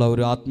നേതൃത്വത്തിലുള്ള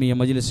ഒരു ആത്മീയ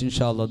മജ്ലിസ്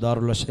ഇൻഷാ അല്ലാഹ്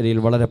ദാറുൽ അശ്ശരിയിൽ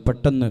വളരെ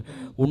പെട്ടെന്ന്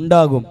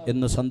ഉണ്ടാകും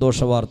എന്ന് സന്തോഷ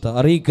വാർത്ത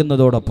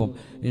അറിയിക്കുന്നതോടൊപ്പം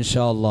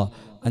ഇൻഷാ അല്ലാഹ്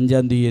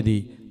 5-ാം തീയതി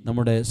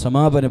നമ്മുടെ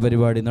സമാപന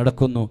പരിപാടി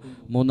നടക്കുന്നു.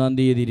 3-ാം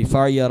തീയതി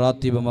റിഫായിയ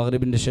റാത്തീബ്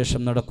മഗ്രിബിൻ്റെ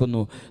ശേഷം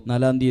നടക്കുന്നു.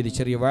 4-ാം തീയതി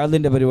ചെറിയ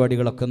വഅലിൻ്റെ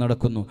പരിപാടികളൊക്കെ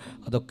നടക്കുന്നു.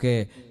 അതൊക്കെ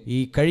ഈ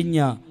കഴിഞ്ഞ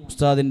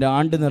ഉസ്താദിൻ്റെ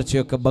ആണ്ട്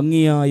നേർച്ചയൊക്കെ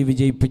ഭംഗിയായി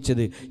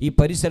വിജയിപ്പിച്ചത് ഈ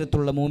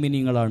പരിസരത്തുള്ള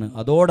മോമിനീങ്ങളാണ്.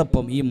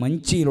 അതോടൊപ്പം ഈ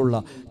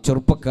മഞ്ചിയിലുള്ള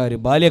ചെറുപ്പക്കാർ,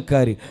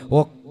 ബാല്യക്കാർ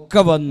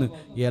ഒക്കെ വന്ന്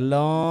എല്ലാ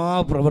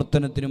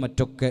പ്രവർത്തനത്തിനും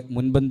മറ്റൊക്കെ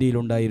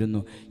മുൻപന്തിയിലുണ്ടായിരുന്നു.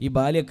 ഈ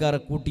ബാല്യക്കാരെ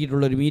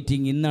കൂട്ടിയിട്ടുള്ളൊരു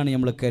മീറ്റിംഗ് ഇന്നാണ്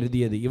നമ്മൾ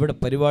കരുതിയത്. ഇവിടെ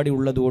പരിപാടി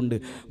ഉള്ളതുകൊണ്ട്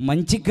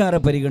മഞ്ചിക്കാരെ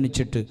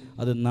പരിഗണിച്ചിട്ട്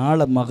അത്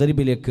നാളെ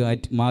മഗ്രിബിലേക്ക്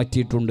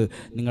മാറ്റിയിട്ടുണ്ട്.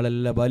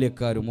 നിങ്ങളെല്ലാ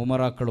ബാല്യക്കാരും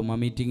ഉമറാക്കളും ആ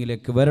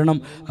മീറ്റിങ്ങിലേക്ക് വരണം,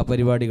 ആ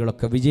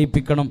പരിപാടികളൊക്കെ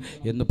വിജയിപ്പിക്കണം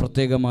എന്ന്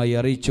പ്രത്യേകമായി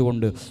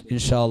അറിയിച്ചുകൊണ്ട്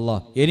ഇൻഷാ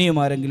അല്ലാഹ് ഇനിയും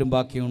ആരെങ്കിലും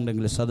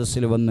ബാക്കിയുണ്ടെങ്കിൽ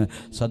സദസ്സിൽ വന്ന്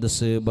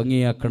സദസ്സ്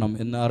ഭംഗിയാക്കണം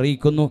എന്ന്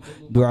അറിയിക്കുന്നു.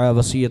 ദുആ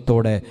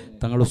വസിയത്തോടെ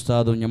തങ്ങൾ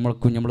ഉസ്താദും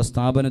നമ്മൾക്കും നമ്മുടെ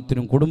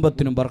സ്ഥാപനത്തിനും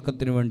കുടുംബത്തിനും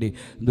ബർക്കത്തിനു വേണ്ടി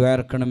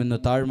ദ്വാരക്കണമെന്ന്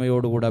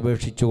താഴ്മയോടുകൂടി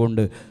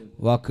അപേക്ഷിച്ചുകൊണ്ട്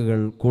വാക്കുകൾ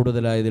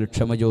കൂടുതലായതിൽ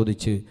ക്ഷമ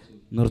ചോദിച്ച്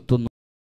നിർത്തുന്നു.